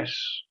don't get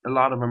a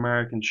lot of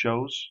American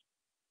shows,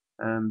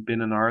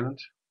 been in Ireland.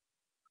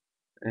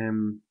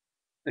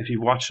 If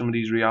you've watched some of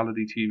these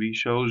reality TV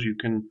shows, you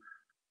can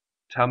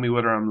tell me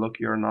whether I'm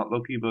lucky or not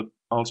lucky, but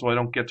also I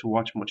don't get to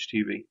watch much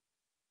TV.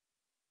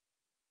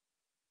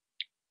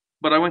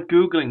 But I went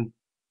Googling,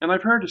 and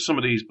I've heard of some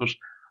of these, but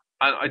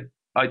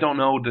I don't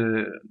know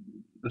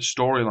the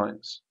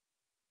storylines.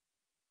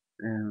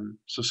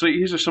 So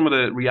these are some of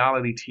the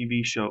reality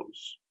TV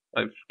shows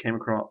I've came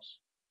across.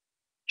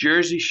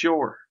 Jersey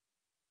Shore,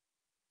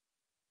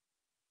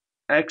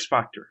 X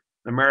Factor,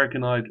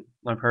 American Idol,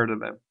 I've heard of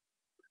them.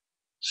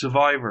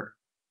 Survivor,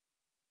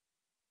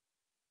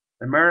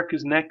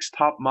 America's Next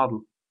Top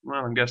Model.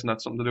 Well, I'm guessing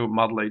that's something to do with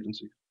model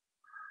agencies.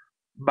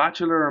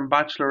 Bachelor and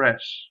Bachelorette,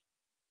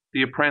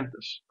 The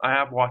Apprentice. I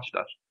have watched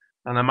that,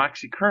 and I'm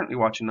actually currently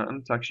watching that,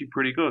 and it's actually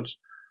pretty good.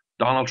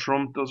 Donald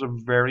Trump does a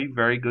very,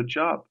 very good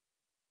job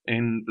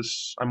in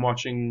this. I'm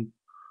watching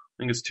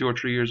think it's 2 or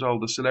 3 years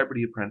old, The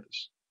Celebrity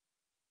Apprentice.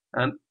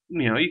 And,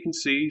 you can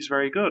see he's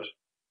very good.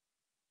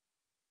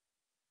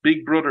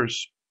 Big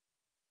Brothers,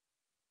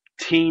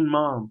 Teen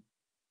Mom.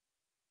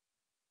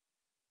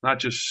 That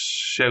just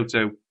shouts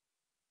out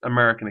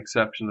American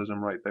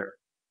exceptionalism right there.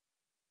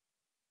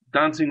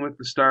 Dancing with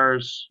the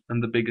Stars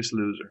and The Biggest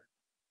Loser.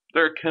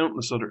 There are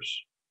countless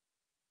others.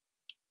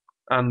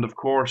 And of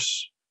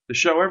course, the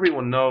show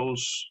everyone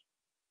knows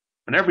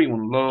and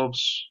everyone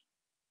loves,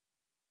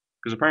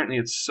 because apparently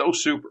it's so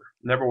super.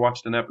 Never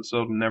watched an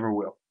episode and never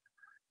will.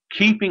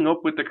 Keeping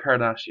Up with the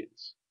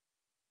Kardashians.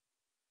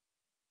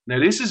 Now,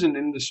 this is an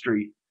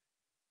industry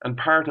and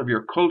part of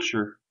your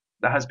culture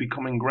that has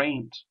become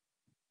ingrained.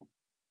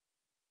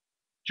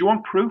 Do you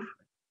want proof?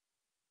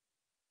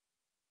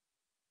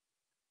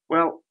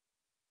 Well,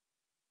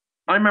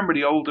 I remember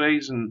the old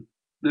days, and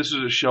this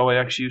is a show I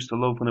actually used to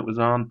love when it was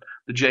on,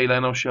 the Jay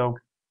Leno show.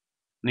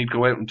 And he'd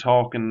go out and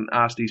talk and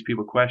ask these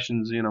people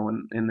questions, in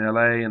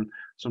LA, and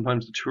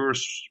sometimes the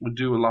tourists would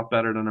do a lot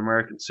better than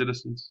American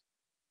citizens.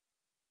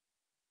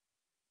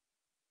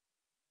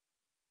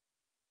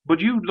 But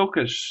you look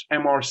at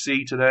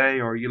MRC today,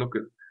 or you look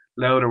at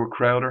Louder with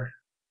Crowder,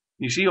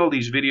 you see all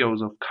these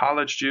videos of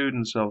college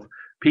students, of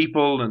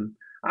people, and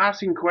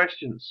asking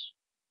questions.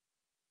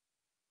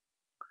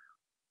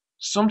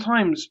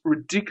 Sometimes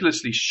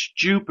ridiculously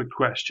stupid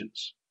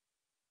questions,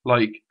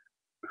 like,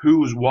 who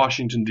was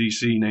Washington,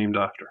 D.C. named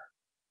after?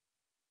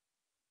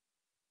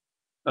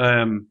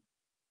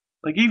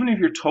 Like, even if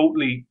you're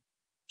totally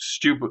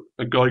stupid,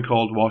 a guy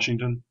called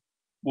Washington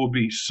would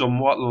be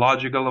somewhat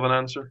logical of an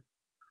answer.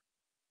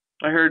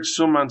 I heard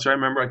some answer, I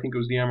remember, I think it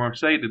was the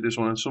MRC did this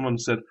one, and someone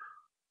said,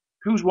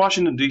 who's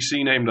Washington,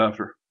 D.C. named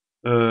after?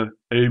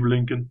 Abe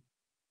Lincoln.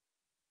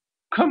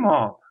 Come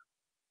on.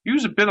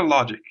 Use a bit of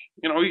logic.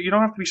 You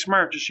don't have to be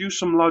smart, just use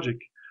some logic.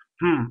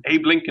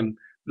 Abe Lincoln.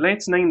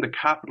 Let's name the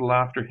capital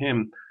after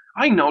him.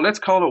 I know, let's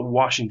call it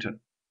Washington.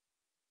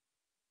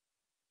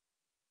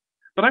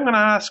 But I'm going to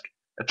ask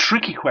a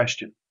tricky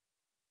question.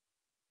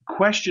 A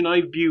question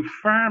I view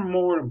far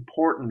more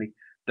importantly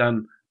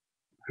than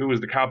who is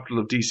the capital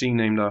of DC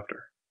named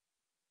after.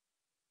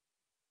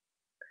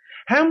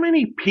 How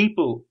many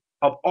people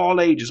of all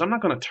ages, I'm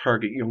not going to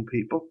target young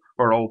people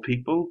or old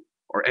people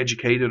or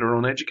educated or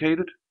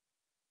uneducated.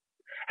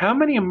 How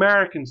many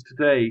Americans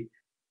today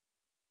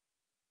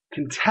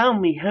can tell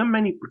me how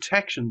many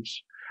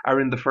protections are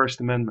in the First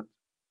Amendment?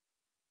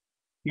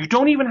 You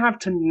don't even have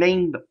to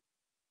name them.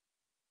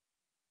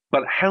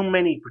 But how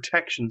many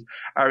protections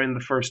are in the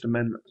First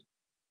Amendment?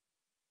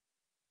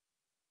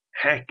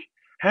 Heck,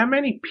 how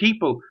many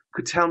people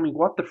could tell me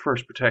what the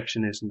first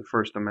protection is in the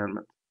First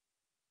Amendment?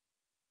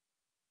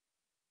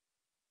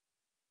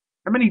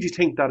 How many do you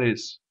think that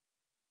is?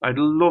 I'd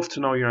love to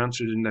know your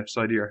answers in the left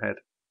side of your head.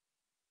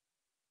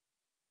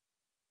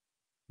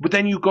 But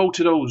then you go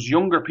to those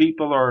younger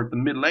people or the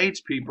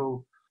middle-aged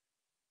people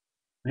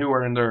who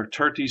are in their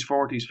 30s,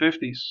 40s,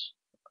 50s.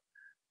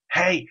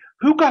 Hey,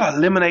 who got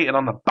eliminated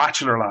on The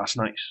Bachelor last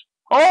night?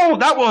 Oh,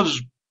 that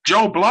was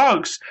Joe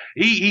Bloggs.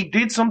 He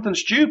did something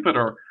stupid.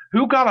 Or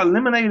who got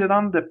eliminated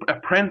on The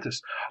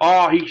Apprentice?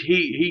 Oh,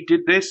 he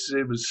did this.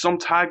 It was some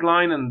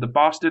tagline and the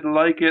boss didn't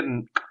like it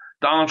and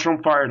Donald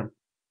Trump fired him.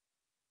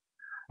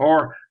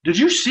 Or did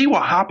you see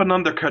what happened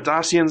on the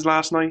Kardashians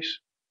last night?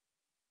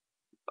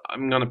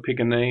 I'm going to pick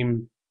a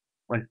name.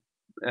 Like,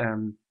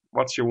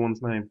 what's your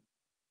one's name?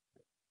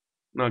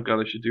 No, God,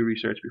 I should do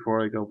research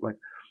before I go blank.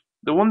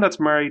 The one that's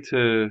married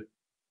to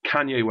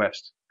Kanye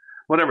West.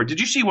 Whatever. Did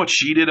you see what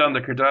she did on the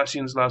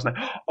Kardashians last night?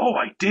 Oh,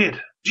 I did.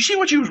 Did you see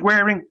what she was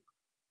wearing?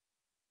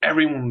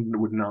 Everyone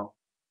would know.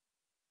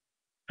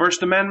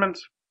 First Amendment?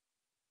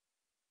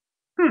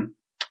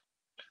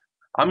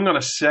 I'm going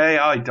to say,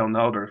 I don't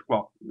know. There's,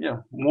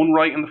 one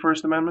right in the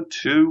First Amendment,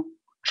 2,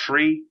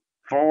 3,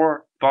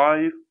 4,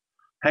 5.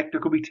 Heck, there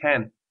could be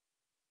 10.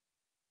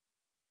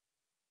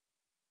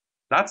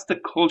 That's the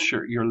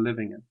culture you're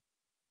living in.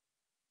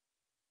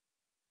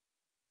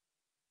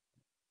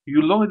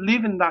 You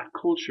live in that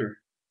culture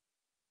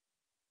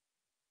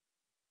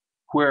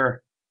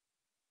where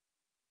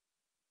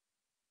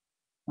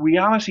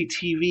reality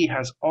TV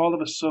has all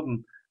of a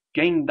sudden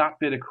gained that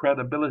bit of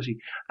credibility,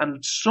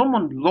 and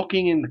someone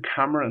looking in the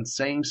camera and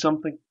saying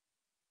something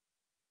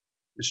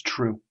is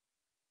true.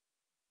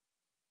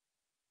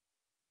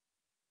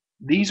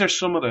 These are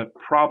some of the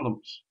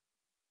problems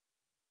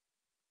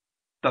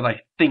that I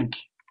think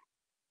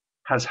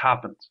has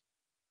happened.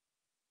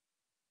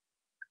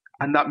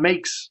 And that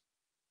makes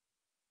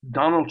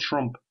Donald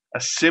Trump a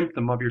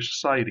symptom of your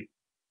society.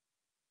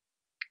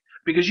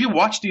 Because you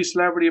watch The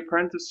Celebrity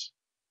Apprentice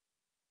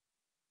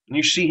and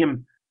you see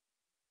him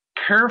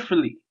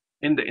carefully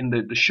in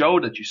the show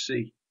that you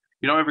see.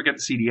 You don't ever get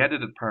to see the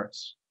edited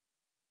parts.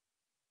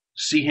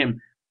 See him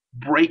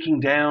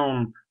breaking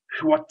down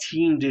what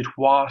team did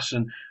what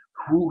and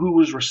who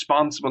was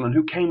responsible and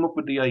who came up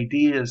with the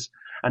ideas,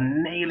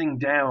 and nailing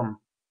down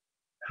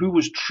who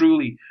was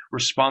truly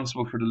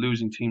responsible for the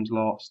losing team's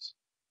loss.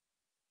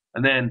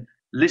 And then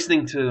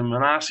listening to them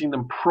and asking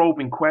them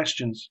probing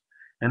questions,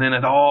 and then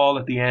at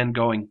the end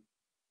going,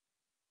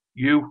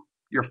 you're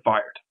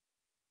fired.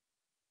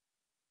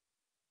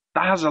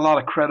 That has a lot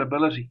of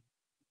credibility.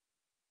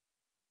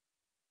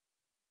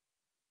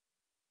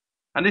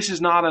 And this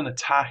is not an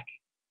attack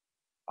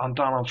on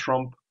Donald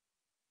Trump.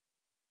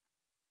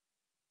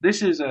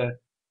 This is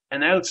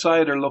an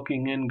outsider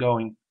looking in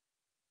going,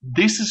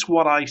 this is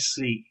what I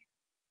see.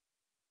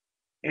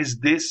 Is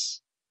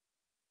this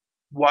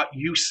what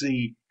you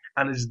see?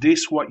 And is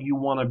this what you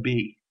want to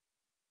be?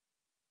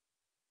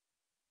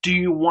 Do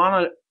you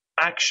want to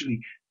actually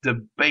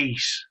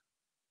debate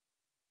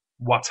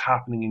what's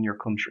happening in your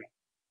country?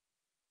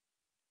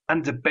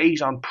 And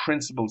debate on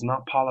principles,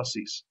 not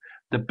policies.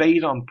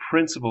 Debate on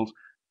principles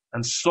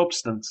and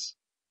substance,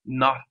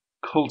 not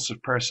cults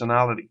of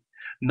personality.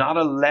 Not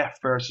a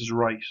left versus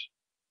right.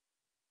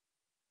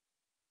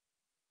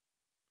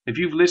 If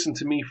you've listened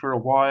to me for a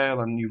while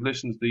and you've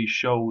listened to these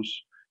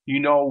shows, you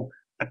know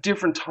at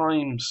different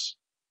times,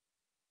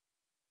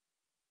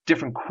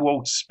 different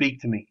quotes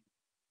speak to me.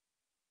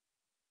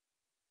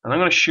 And I'm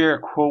going to share a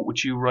quote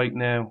with you right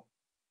now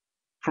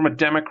from a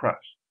Democrat,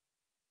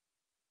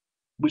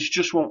 which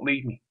just won't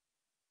leave me.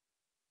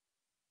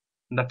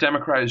 And that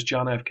Democrat is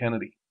John F.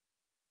 Kennedy.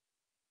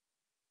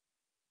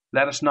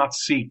 Let us not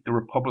seek the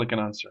Republican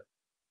answer,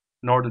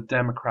 nor the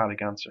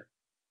Democratic answer.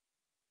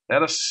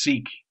 Let us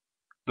seek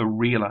the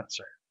real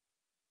answer,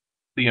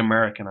 the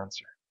American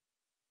answer.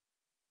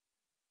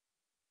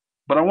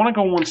 But I want to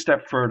go one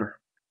step further.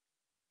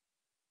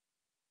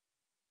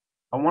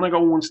 I want to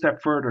go one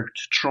step further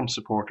to Trump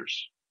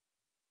supporters.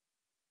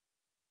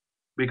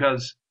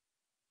 Because,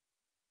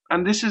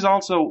 and this is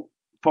also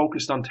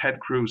focused on Ted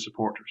Cruz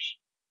supporters.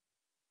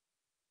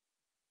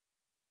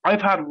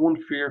 I've had one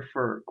fear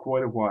for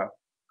quite a while.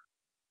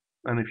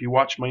 And if you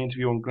watch my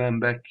interview on Glenn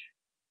Beck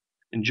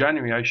in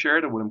January, I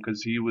shared it with him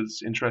because he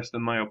was interested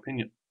in my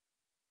opinion.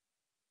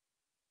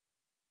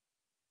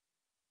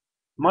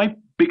 My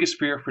biggest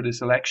fear for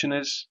this election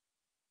is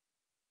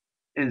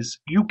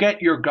you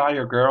get your guy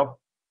or girl,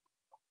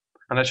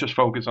 and let's just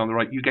focus on the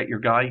right. You get your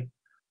guy.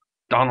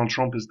 Donald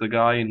Trump is the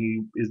guy and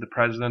he is the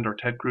president, or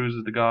Ted Cruz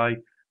is the guy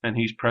and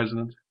he's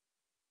president.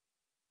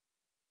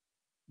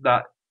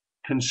 That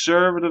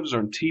conservatives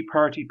or Tea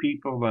Party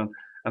people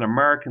and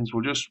Americans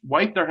will just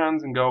wipe their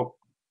hands and go,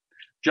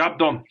 job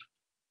done.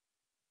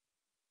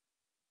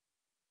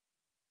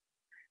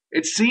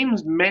 It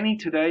seems many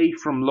today,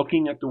 from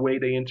looking at the way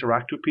they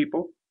interact with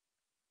people,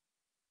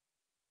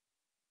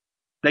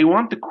 they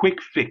want the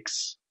quick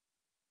fix.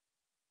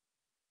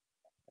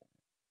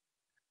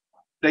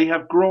 They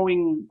have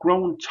grown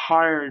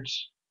tired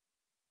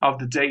of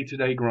the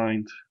day-to-day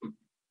grind.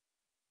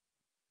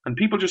 And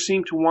people just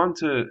seem to want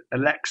to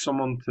elect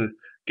someone to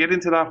get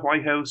into that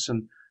White House,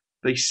 and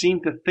they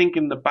seem to think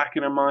in the back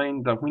of their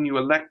mind that when you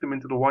elect them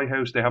into the White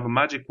House, they have a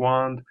magic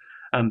wand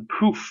and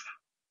poof,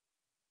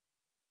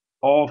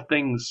 all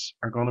things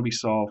are going to be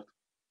solved.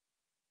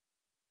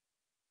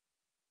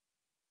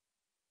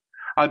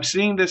 I'm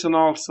seeing this on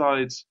all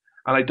sides,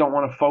 and I don't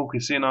want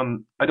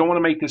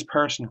to make this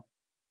personal.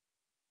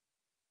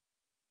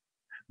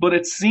 But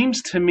it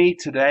seems to me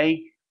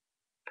today,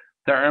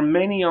 there are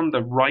many on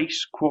the right,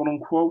 quote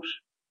unquote,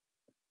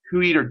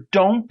 who either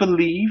don't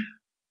believe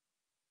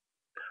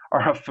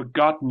or have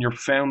forgotten your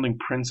founding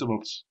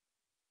principles.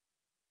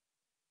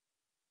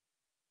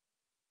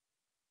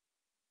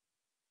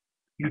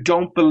 You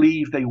don't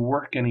believe they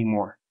work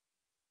anymore.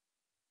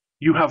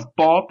 You have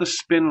bought the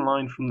spin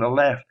line from the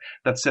left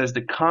that says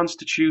the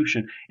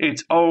Constitution,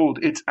 it's old,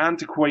 it's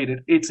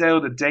antiquated, it's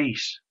out of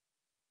date.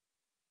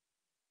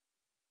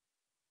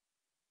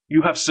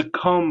 You have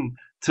succumbed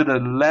to the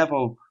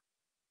level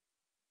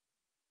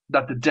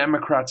that the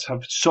Democrats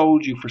have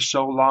sold you for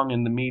so long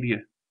in the media,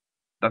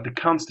 that the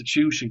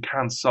Constitution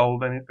can't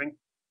solve anything,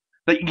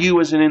 that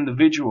you as an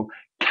individual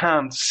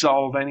can't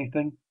solve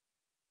anything.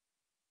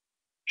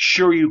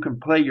 Sure, you can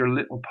play your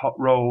little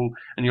role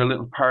and your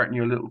little part in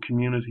your little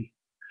community,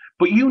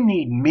 but you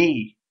need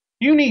me.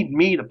 You need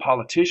me, the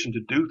politician, to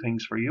do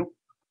things for you.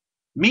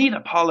 Me, the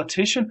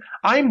politician,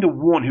 I'm the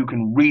one who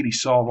can really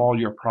solve all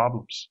your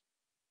problems.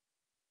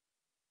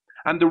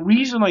 And the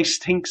reason I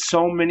think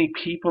so many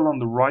people on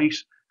the right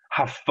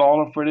have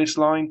fallen for this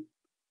line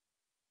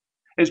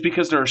is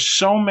because there are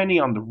so many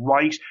on the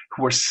right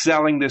who are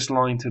selling this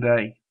line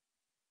today.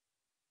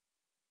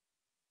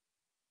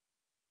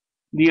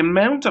 The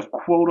amount of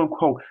quote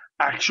unquote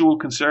actual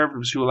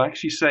conservatives who will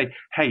actually say,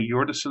 hey,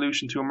 you're the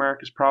solution to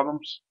America's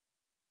problems.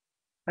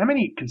 How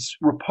many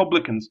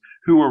Republicans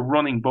who are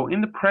running both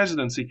in the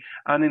presidency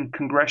and in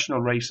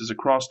congressional races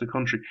across the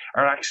country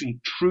are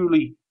actually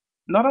truly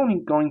not only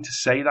going to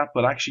say that,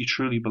 but actually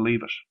truly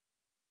believe it?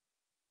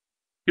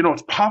 You know,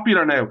 it's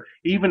popular now.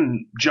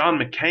 Even John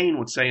McCain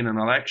would say in an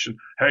election,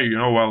 hey, you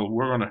know, well,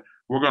 we're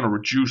gonna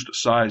reduce the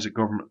size of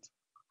government.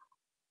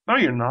 No,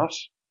 you're not.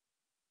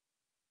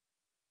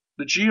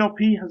 The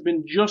GOP has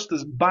been just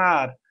as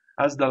bad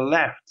as the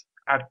left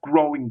at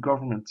growing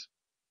government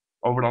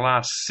over the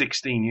last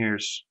 16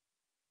 years.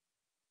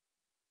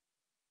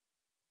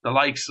 The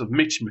likes of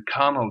Mitch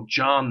McConnell,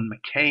 John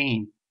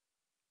McCain,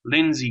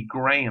 Lindsey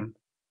Graham,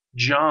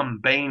 John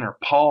Boehner,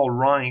 Paul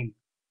Ryan,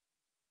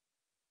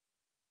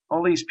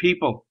 all these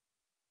people,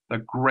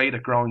 they're great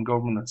at growing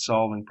government and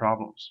solving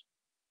problems.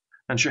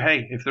 And sure,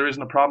 hey, if there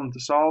isn't a problem to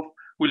solve,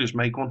 we'll just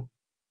make one.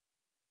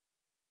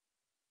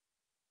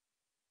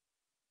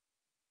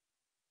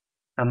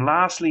 And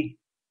lastly,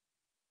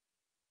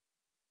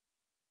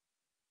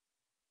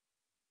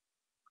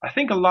 I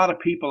think a lot of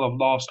people have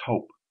lost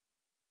hope.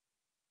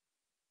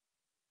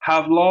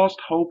 Have lost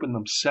hope in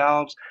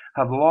themselves,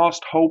 have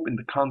lost hope in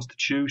the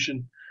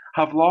Constitution,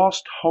 have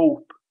lost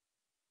hope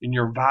in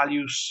your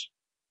values,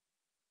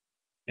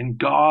 in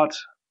God,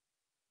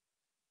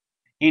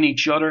 in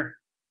each other.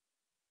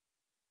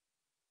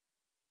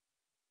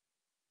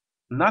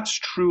 And that's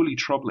truly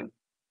troubling.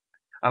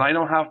 And I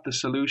don't have the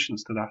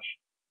solutions to that.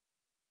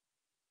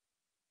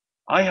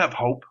 I have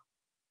hope.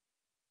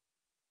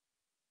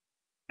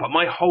 But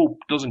my hope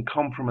doesn't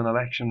come from an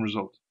election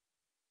result.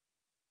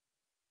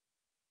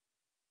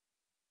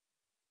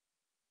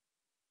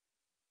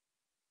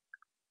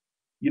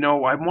 You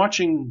know, I'm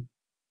watching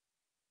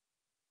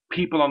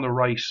people on the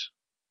right,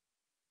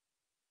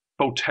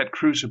 both Ted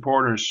Cruz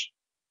supporters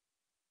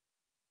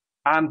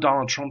and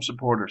Donald Trump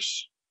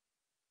supporters,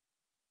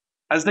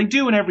 as they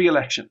do in every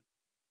election.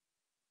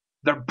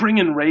 They're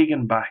bringing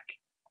Reagan back.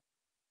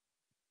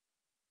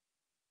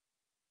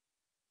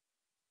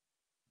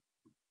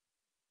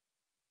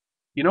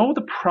 You know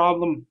the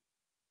problem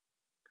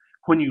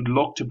when you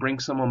look to bring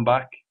someone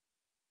back?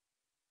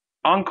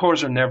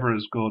 Encores are never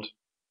as good.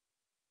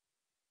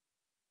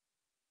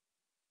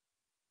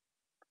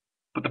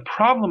 But the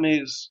problem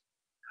is,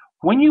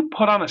 when you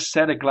put on a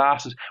set of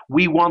glasses,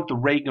 we want the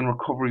Reagan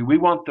recovery, we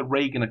want the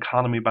Reagan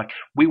economy back,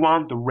 we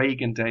want the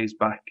Reagan days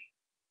back.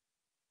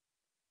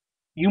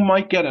 You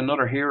might get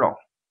another hero.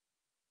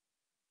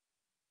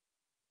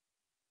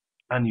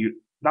 And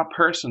that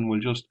person will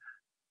just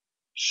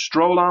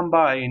stroll on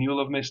by and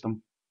you'll have missed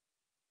them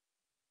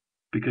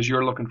because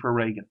you're looking for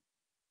Reagan.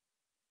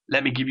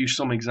 Let me give you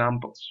some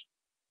examples.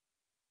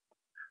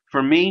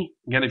 For me,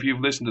 again, if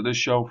you've listened to this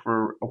show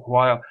for a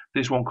while,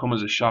 this won't come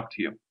as a shock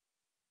to you.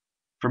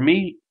 For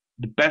me,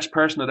 the best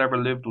person that ever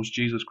lived was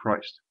Jesus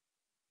Christ.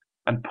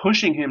 And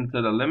pushing him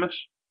to the limit,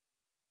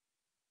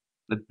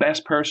 the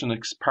best person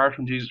apart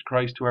from Jesus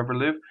Christ to ever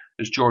live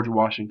is George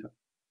Washington.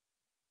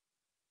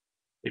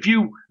 If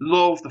you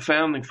love the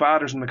founding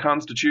fathers and the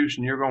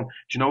Constitution, you're going, do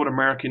you know what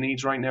America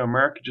needs right now?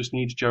 America just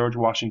needs George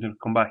Washington to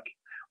come back.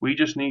 We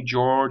just need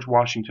George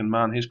Washington,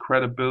 man. His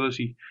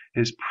credibility,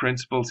 his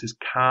principles, his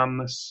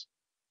calmness.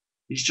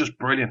 He's just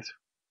brilliant.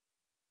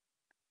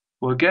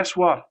 Well, guess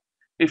what?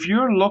 If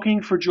you're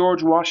looking for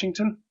George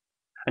Washington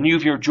and you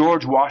have your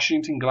George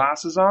Washington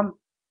glasses on,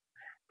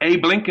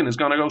 Abe Lincoln is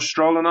going to go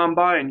strolling on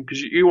by, and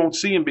because you won't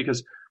see him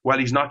because, well,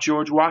 he's not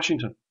George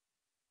Washington.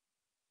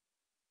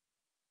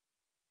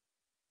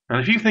 And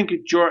if you think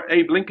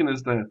Abe Lincoln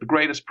is the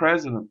greatest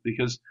president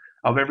because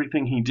of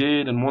everything he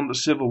did and won the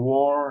Civil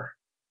War,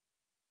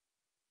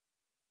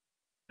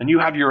 and you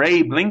have your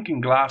Abe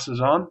Lincoln glasses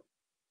on,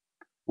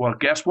 well,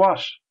 guess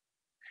what?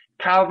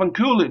 Calvin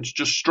Coolidge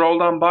just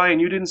strolled on by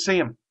and you didn't see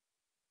him.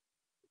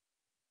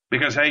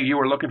 Because, hey, you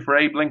were looking for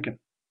Abe Lincoln.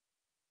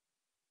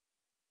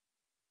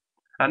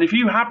 And if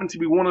you happen to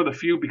be one of the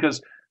few,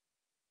 because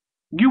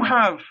you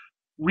have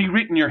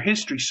rewritten your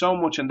history so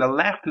much and the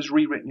left has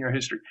rewritten your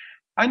history,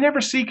 I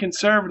never see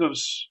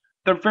conservatives,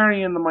 they're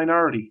very in the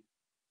minority,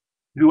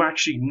 who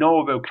actually know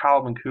about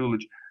Calvin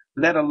Coolidge,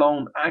 let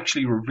alone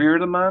actually revere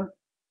the man.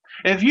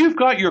 If you've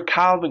got your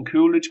Calvin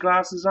Coolidge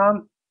glasses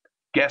on,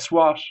 guess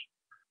what?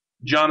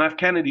 John F.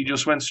 Kennedy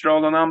just went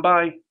strolling on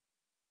by.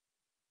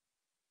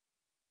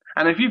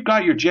 And if you've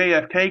got your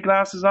JFK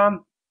glasses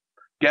on,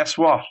 guess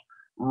what?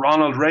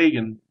 Ronald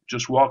Reagan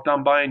just walked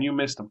on by and you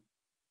missed him.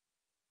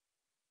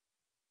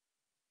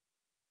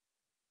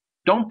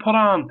 Don't put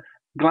on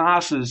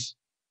glasses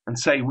and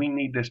say, we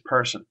need this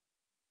person.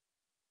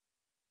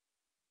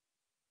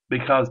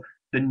 Because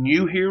the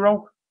new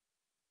hero,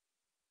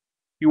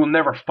 you will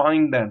never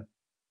find them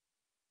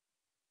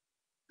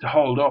to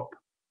hold up,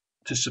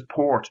 to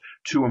support,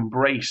 to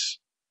embrace.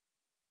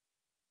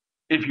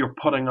 If you're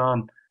putting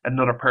on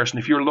another person,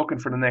 if you're looking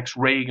for the next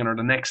Reagan or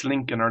the next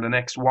Lincoln or the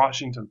next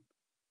Washington.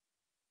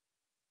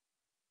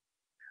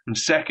 And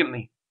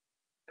secondly,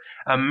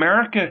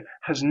 America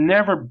has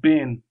never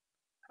been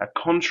a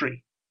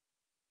country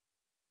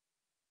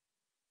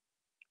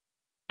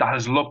that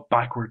has looked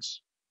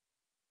backwards.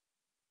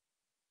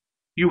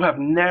 You have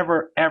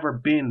never, ever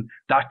been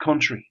that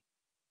country.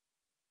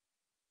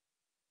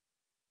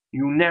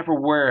 You never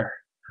were.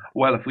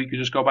 Well, if we could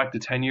just go back to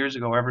 10 years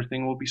ago,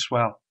 everything will be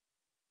swell.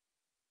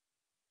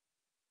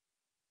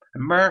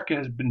 America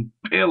has been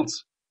built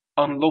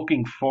on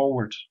looking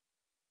forward,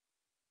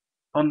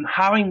 on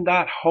having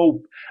that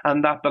hope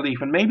and that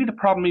belief. And maybe the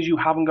problem is you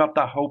haven't got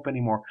that hope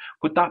anymore,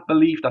 but that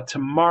belief that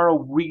tomorrow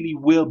really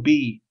will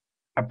be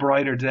a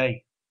brighter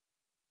day.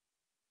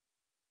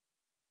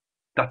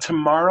 That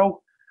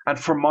tomorrow, and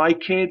for my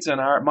kids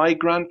and my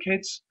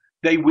grandkids,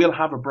 they will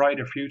have a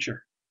brighter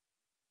future.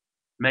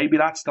 Maybe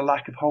that's the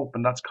lack of hope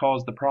and that's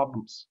caused the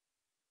problems.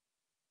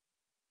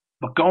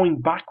 But going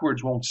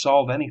backwards won't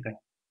solve anything.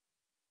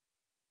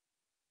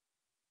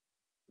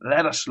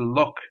 Let us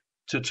look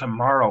to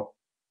tomorrow,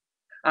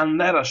 and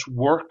let us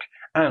work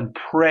and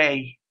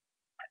pray,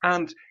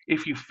 and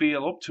if you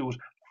feel up to it,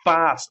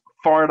 fast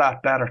for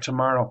that better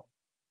tomorrow.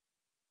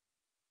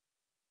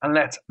 And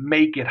let's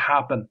make it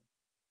happen.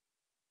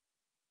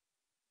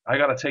 I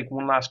gotta take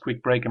one last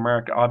quick break,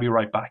 America. I'll be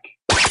right back.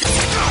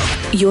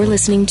 You're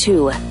listening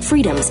to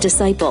Freedom's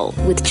Disciple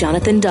with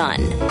Jonathan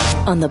Dunn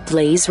on the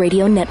Blaze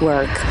Radio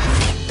Network.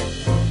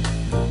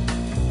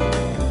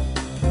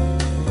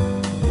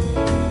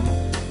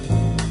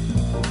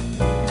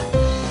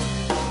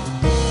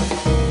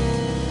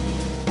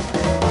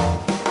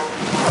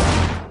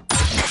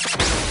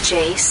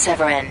 Jay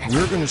Severin.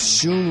 We're going to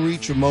soon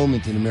reach a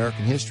moment in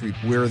American history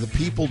where the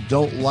people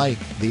don't like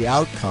the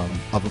outcome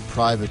of a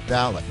private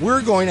ballot.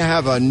 We're going to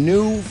have a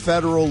new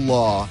federal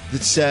law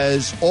that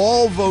says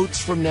all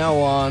votes from now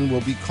on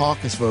will be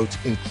caucus votes,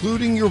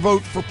 including your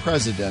vote for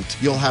president.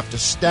 You'll have to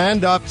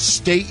stand up,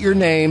 state your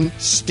name,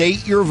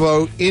 state your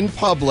vote in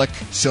public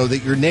so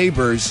that your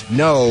neighbors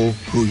know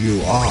who you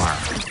are.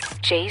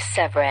 Jay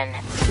Severin.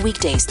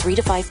 Weekdays 3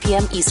 to 5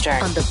 p.m. Eastern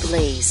on the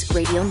Blaze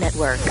Radio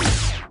Network.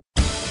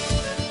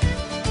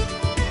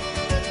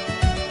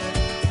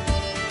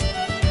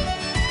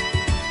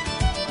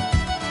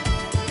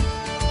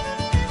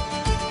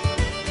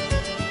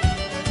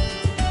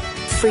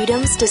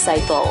 Freedom's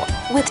Disciple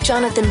with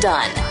Jonathan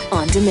Dunn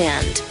on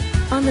demand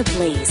on the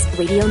Blaze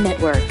Radio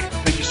Network.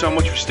 Thank you so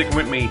much for sticking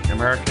with me,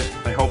 America.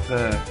 I hope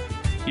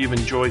you've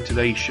enjoyed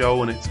today's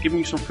show and it's given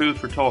you some food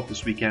for thought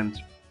this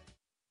weekend.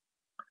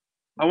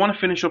 I want to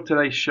finish up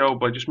today's show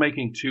by just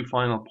making 2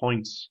 final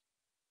points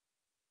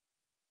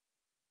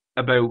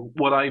about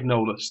what I've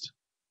noticed.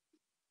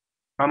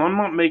 And I'm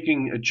not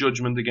making a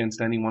judgment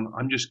against anyone.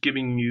 I'm just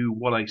giving you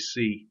what I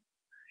see.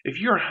 If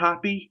you're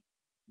happy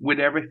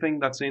with everything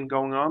that's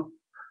going on,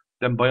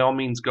 then by all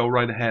means go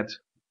right ahead.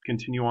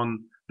 Continue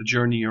on the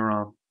journey you're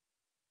on.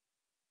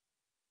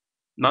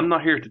 And I'm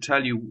not here to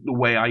tell you the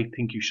way I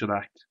think you should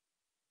act.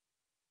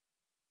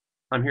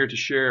 I'm here to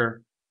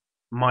share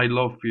my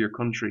love for your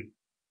country,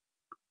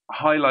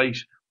 highlight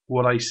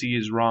what I see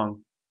is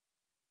wrong,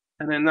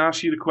 and then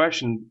ask you the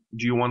question,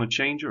 do you want to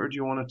change it or do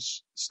you want to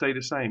stay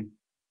the same?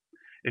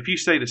 If you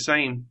stay the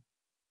same,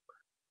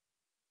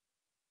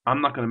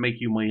 I'm not going to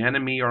make you my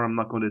enemy or I'm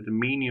not going to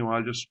demean you.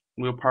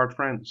 We'll part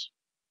friends.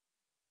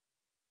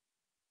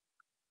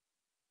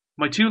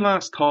 My 2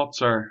 last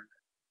thoughts are,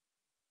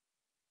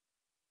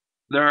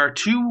 there are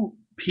 2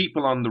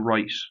 people on the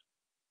right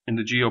in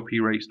the GOP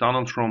race,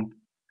 Donald Trump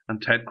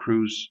and Ted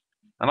Cruz.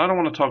 And I don't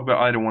want to talk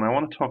about either one. I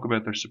want to talk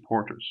about their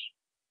supporters.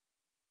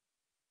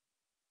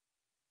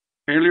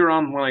 Earlier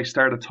on when I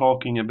started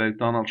talking about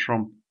Donald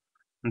Trump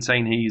and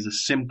saying he's a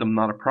symptom,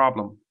 not a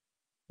problem,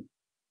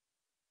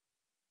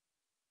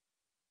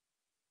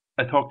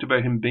 I talked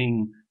about him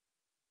being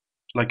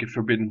like a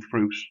forbidden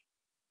fruit.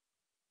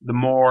 The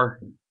more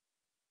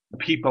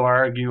people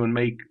argue and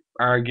make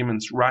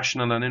arguments,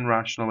 rational and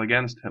irrational,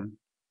 against him,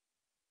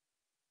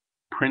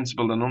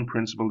 principled and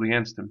unprincipled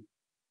against him,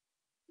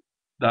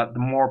 that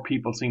the more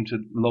people seem to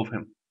love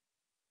him.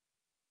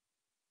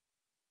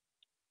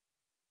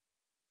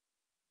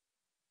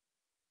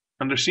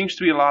 And there seems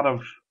to be a lot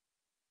of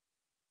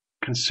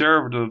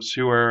conservatives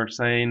who are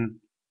saying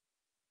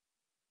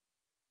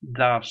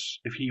that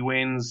if he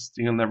wins,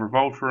 you'll never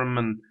vote for him,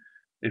 and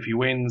if he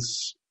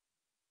wins,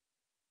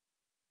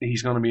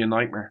 he's going to be a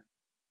nightmare.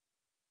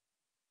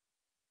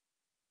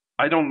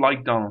 I don't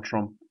like Donald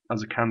Trump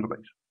as a candidate.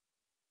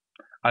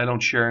 I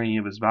don't share any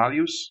of his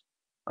values.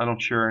 I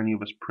don't share any of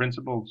his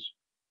principles.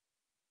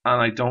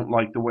 And I don't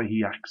like the way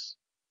he acts.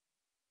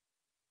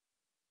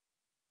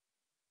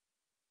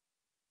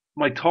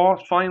 My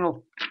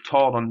final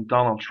thought on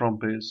Donald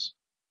Trump is,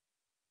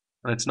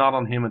 and it's not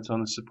on him, it's on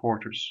his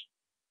supporters.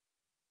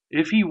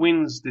 If he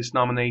wins this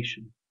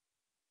nomination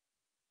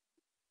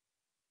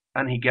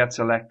and he gets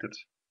elected,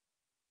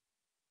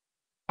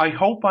 I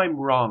hope I'm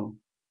wrong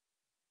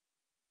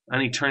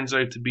and he turns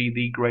out to be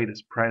the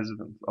greatest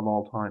president of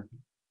all time.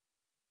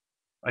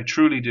 I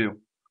truly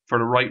do, for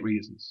the right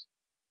reasons.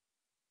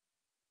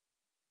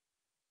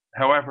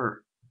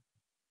 However,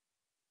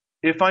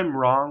 if I'm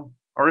wrong,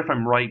 or if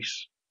I'm right,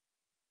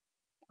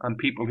 and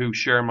people who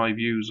share my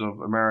views of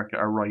America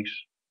are right,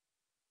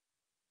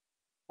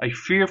 I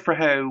fear for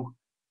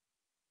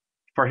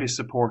his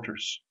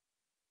supporters.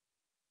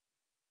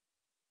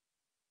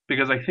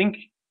 Because I think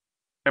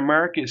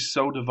America is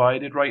so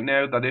divided right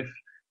now that if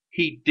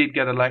he did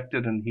get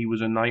elected and he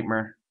was a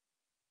nightmare,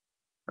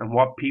 and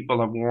what people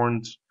have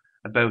warned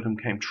about him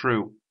came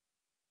true,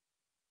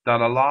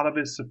 that a lot of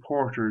his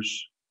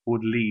supporters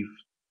would leave.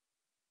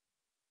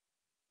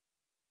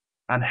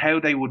 And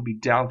how they would be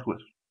dealt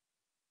with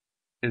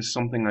is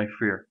something I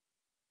fear.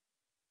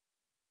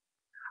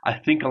 I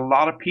think a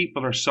lot of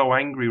people are so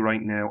angry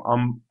right now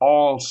on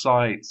all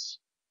sides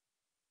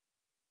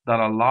that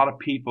a lot of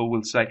people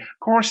will say, of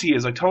course he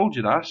is, I told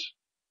you that.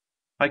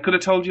 I could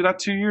have told you that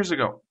 2 years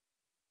ago,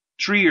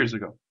 3 years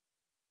ago.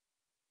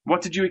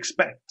 What did you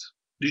expect?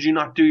 Did you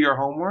not do your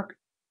homework?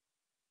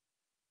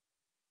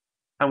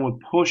 And will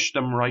push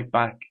them right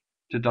back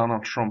to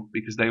Donald Trump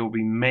because they will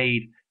be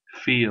made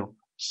feel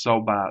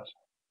so bad.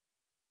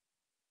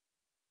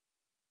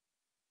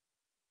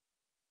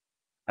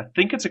 I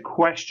think it's a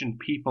question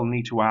people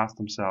need to ask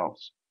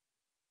themselves.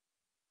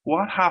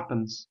 What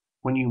happens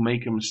when you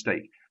make a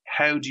mistake?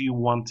 How do you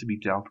want to be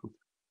dealt with?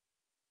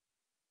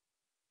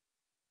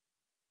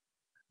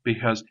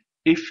 Because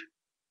if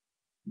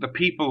the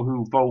people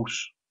who vote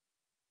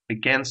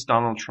against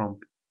Donald Trump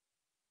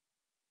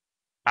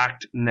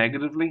act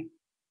negatively,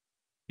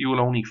 you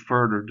will only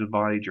further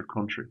divide your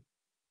country.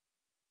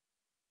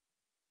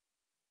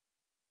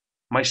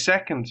 My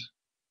second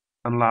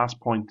and last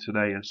point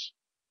today is,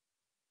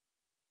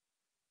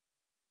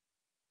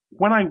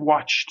 when I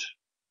watched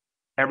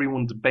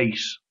everyone debate,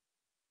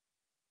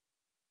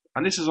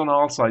 and this is on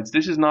all sides,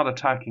 this is not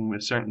attacking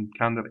a certain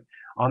candidate,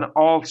 on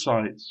all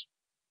sides,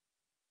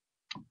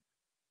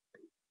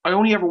 I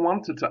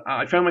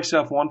found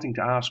myself wanting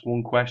to ask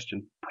one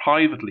question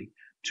privately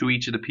to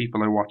each of the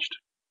people I watched.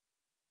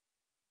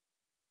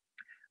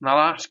 And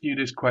I'll ask you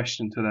this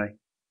question today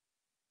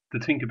to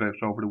think about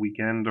over the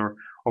weekend or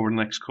over the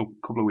next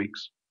couple of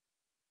weeks.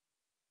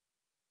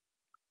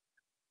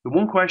 The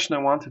one question I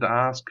wanted to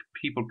ask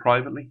people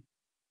privately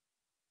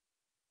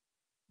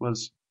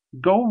was,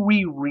 go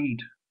reread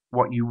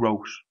what you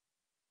wrote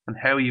and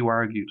how you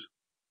argued.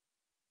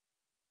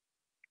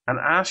 And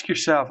ask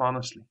yourself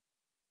honestly,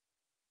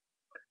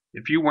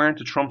 if you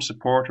weren't a Trump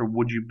supporter,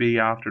 would you be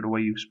after the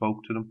way you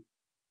spoke to them?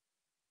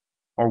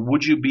 Or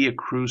would you be a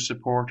Cruz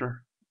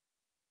supporter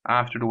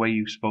after the way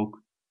you spoke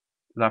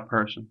to that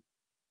person?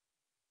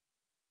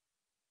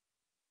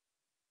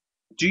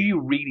 Do you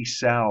really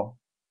sell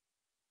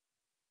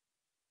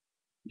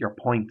your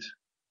point?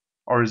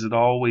 Or is it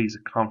always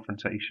a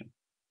confrontation?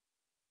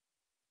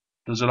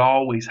 Does it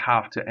always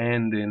have to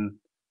end in,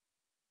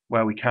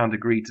 well, we can't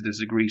agree to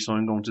disagree, so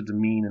I'm going to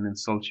demean and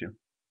insult you?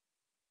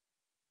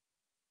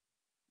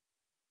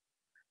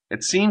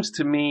 It seems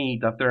to me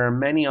that there are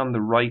many on the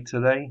right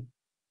today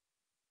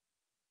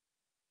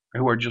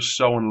who are just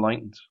so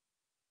enlightened,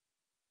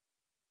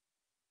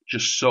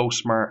 just so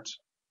smart.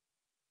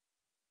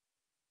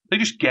 They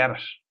just get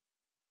it.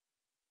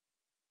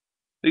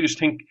 They just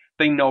think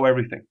they know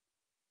everything.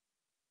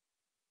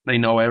 They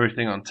know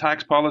everything on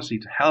tax policy,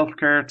 to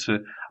healthcare,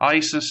 to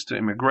ISIS, to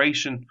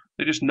immigration.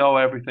 They just know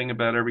everything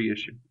about every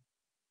issue.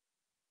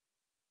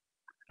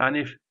 And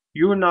if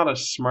you're not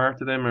as smart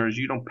to them, or as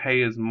you don't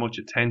pay as much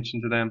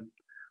attention to them,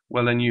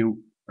 well, then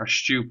you are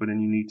stupid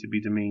and you need to be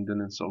demeaned and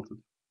insulted.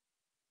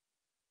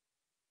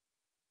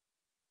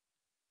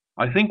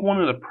 I think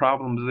one of the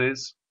problems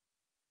is,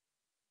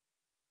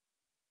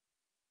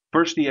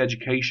 firstly,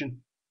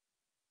 education.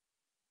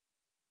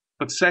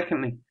 But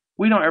secondly,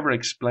 we don't ever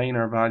explain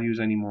our values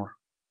anymore.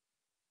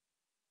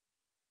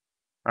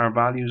 Our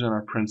values and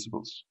our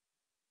principles.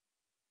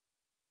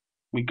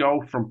 We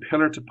go from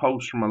pillar to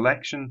post, from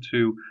election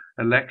to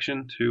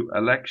election to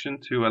election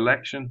to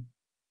election.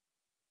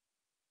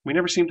 We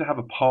never seem to have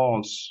a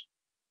pause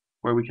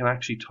where we can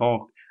actually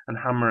talk and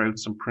hammer out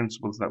some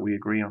principles that we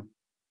agree on.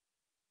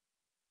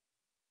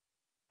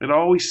 It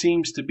always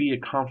seems to be a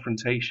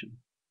confrontation.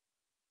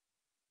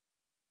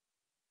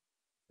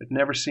 It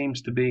never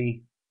seems to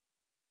be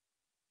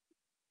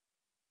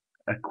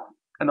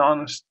an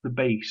honest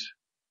debate.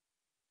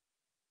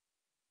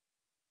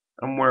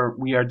 And where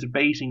we are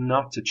debating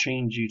not to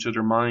change each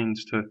other's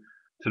minds to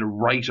the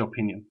right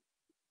opinion,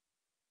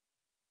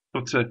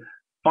 but to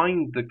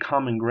find the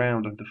common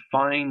ground and to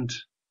find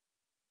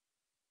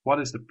what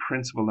is the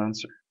principled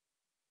answer.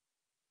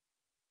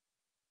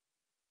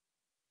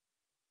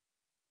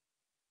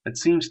 It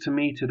seems to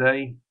me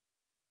today,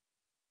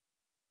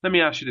 let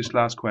me ask you this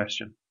last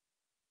question.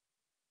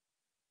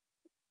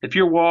 If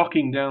you're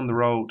walking down the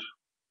road,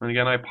 and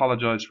again I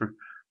apologize for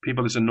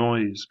people it's a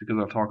noise because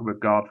I'll talk about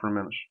God for a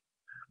minute.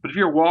 But if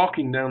you're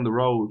walking down the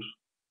road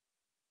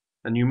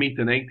and you meet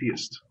an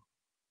atheist,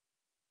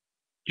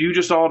 do you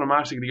just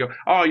automatically go,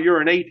 oh,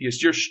 you're an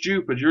atheist, you're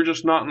stupid, you're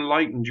just not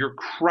enlightened, you're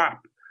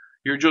crap,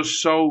 you're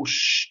just so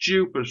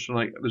stupid?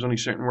 Like, there's only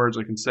certain words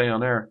I can say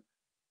on air.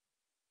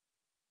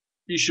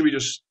 You should be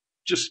just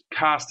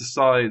cast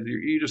aside.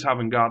 You just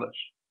haven't got it.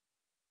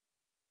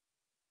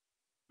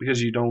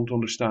 Because you don't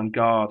understand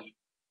God.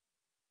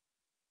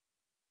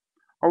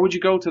 Or would you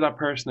go to that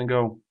person and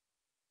go,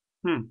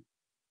 did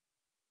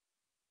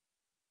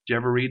you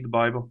ever read the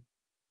Bible?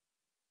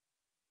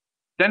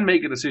 Then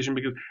make a decision,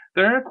 because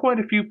there are quite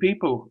a few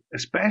people,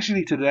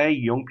 especially today,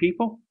 young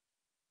people,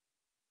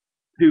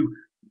 who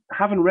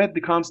haven't read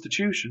the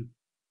Constitution.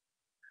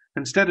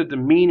 Instead of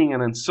demeaning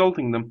and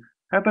insulting them,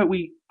 how about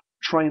we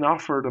try and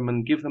offer them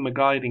and give them a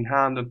guiding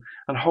hand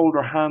and hold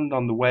their hand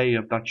on the way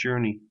of that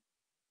journey?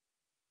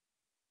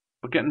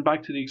 But getting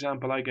back to the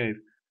example I gave,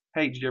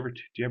 hey, do you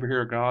ever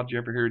hear of God? Do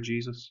you ever hear of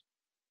Jesus?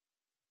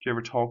 Do you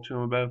ever talk to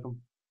him about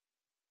them?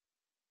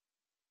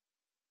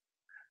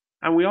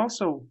 And we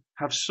also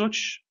have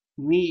such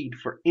need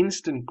for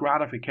instant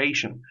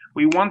gratification.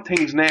 We want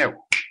things now.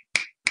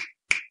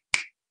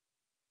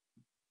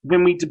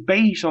 when we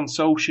debate on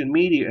social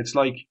media, it's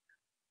like,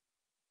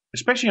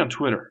 especially on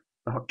Twitter.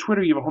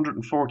 Twitter, you have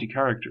 140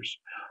 characters.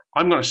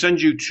 I'm going to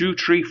send you 2,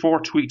 3,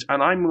 4 tweets,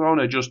 and I'm going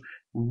to just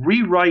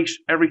rewrite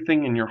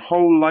everything in your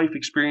whole life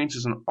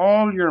experiences and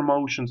all your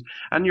emotions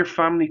and your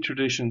family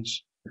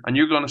traditions, and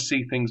you're going to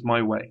see things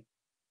my way.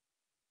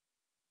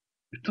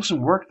 It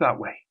doesn't work that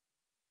way.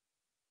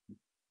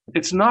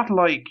 It's not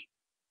like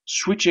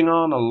switching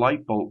on a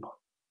light bulb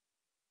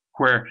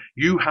where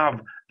you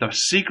have the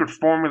secret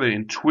formula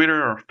in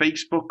Twitter or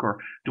Facebook or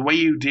the way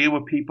you deal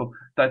with people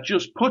that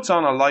just puts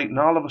on a light and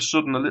all of a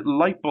sudden a little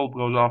light bulb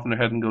goes off in their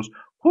head and goes,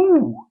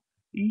 "Ooh,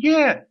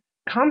 yeah,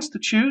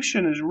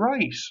 Constitution is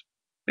right.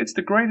 It's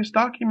the greatest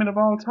document of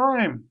all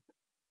time.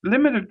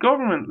 Limited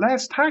government,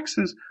 less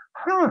taxes.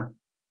 Huh."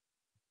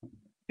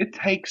 It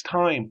takes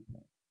time.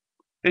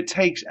 It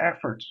takes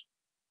effort.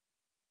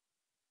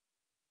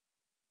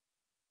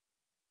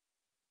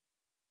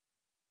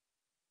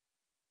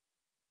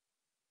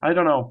 I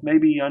don't know.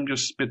 Maybe I'm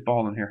just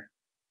spitballing here.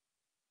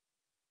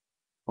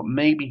 But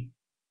maybe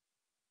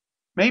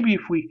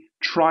if we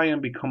try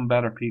and become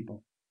better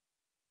people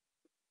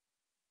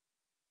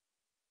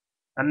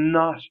and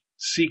not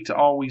seek to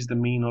always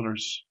demean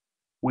others,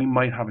 we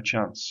might have a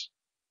chance.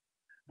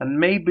 And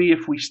maybe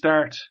if we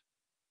start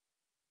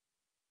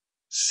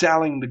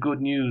selling the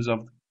good news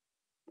of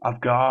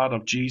God,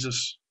 of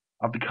Jesus,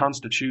 of the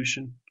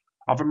Constitution,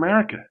 of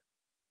America.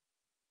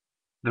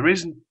 There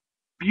isn't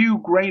few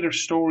greater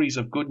stories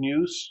of good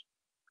news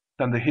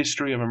than the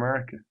history of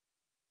America.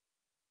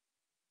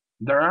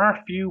 There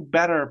are few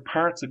better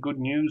parts of good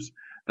news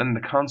than the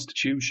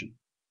Constitution.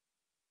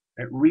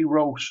 It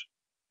rewrote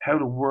how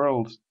the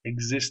world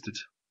existed.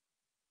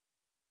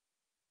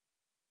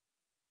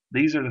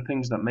 These are the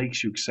things that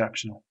makes you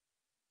exceptional.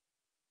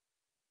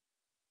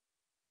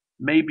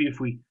 Maybe if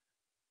we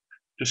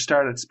just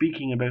started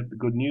speaking about the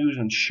good news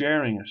and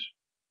sharing it,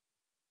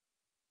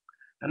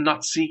 and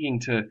not seeking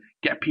to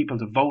get people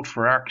to vote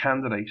for our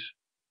candidate,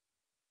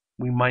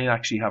 we might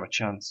actually have a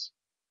chance.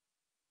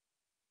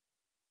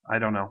 I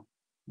don't know.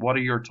 What are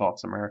your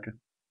thoughts, America?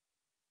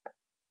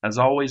 As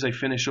always, I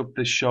finish up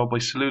this show by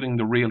saluting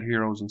the real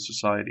heroes in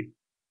society.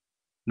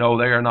 No,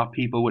 they are not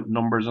people with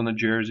numbers on a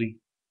jersey.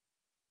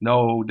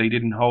 No, they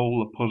didn't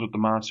hold a putt at the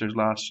Masters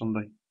last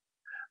Sunday.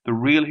 The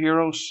real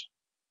heroes,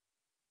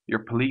 your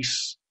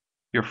police,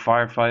 your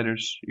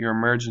firefighters, your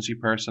emergency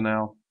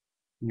personnel,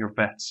 and your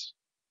vets.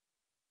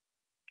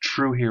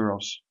 True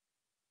heroes.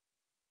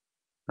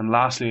 And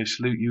lastly, I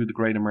salute you, the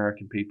great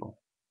American people.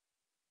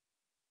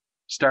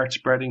 Start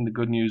spreading the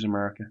good news,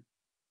 America.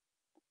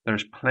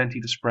 There's plenty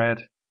to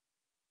spread,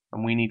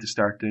 and we need to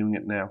start doing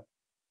it now.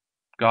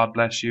 God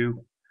bless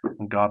you,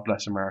 and God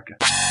bless America.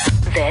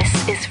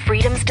 This is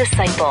Freedom's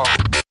Disciple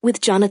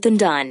with Jonathan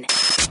Dunn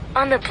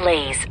on the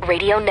Blaze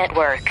Radio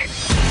Network.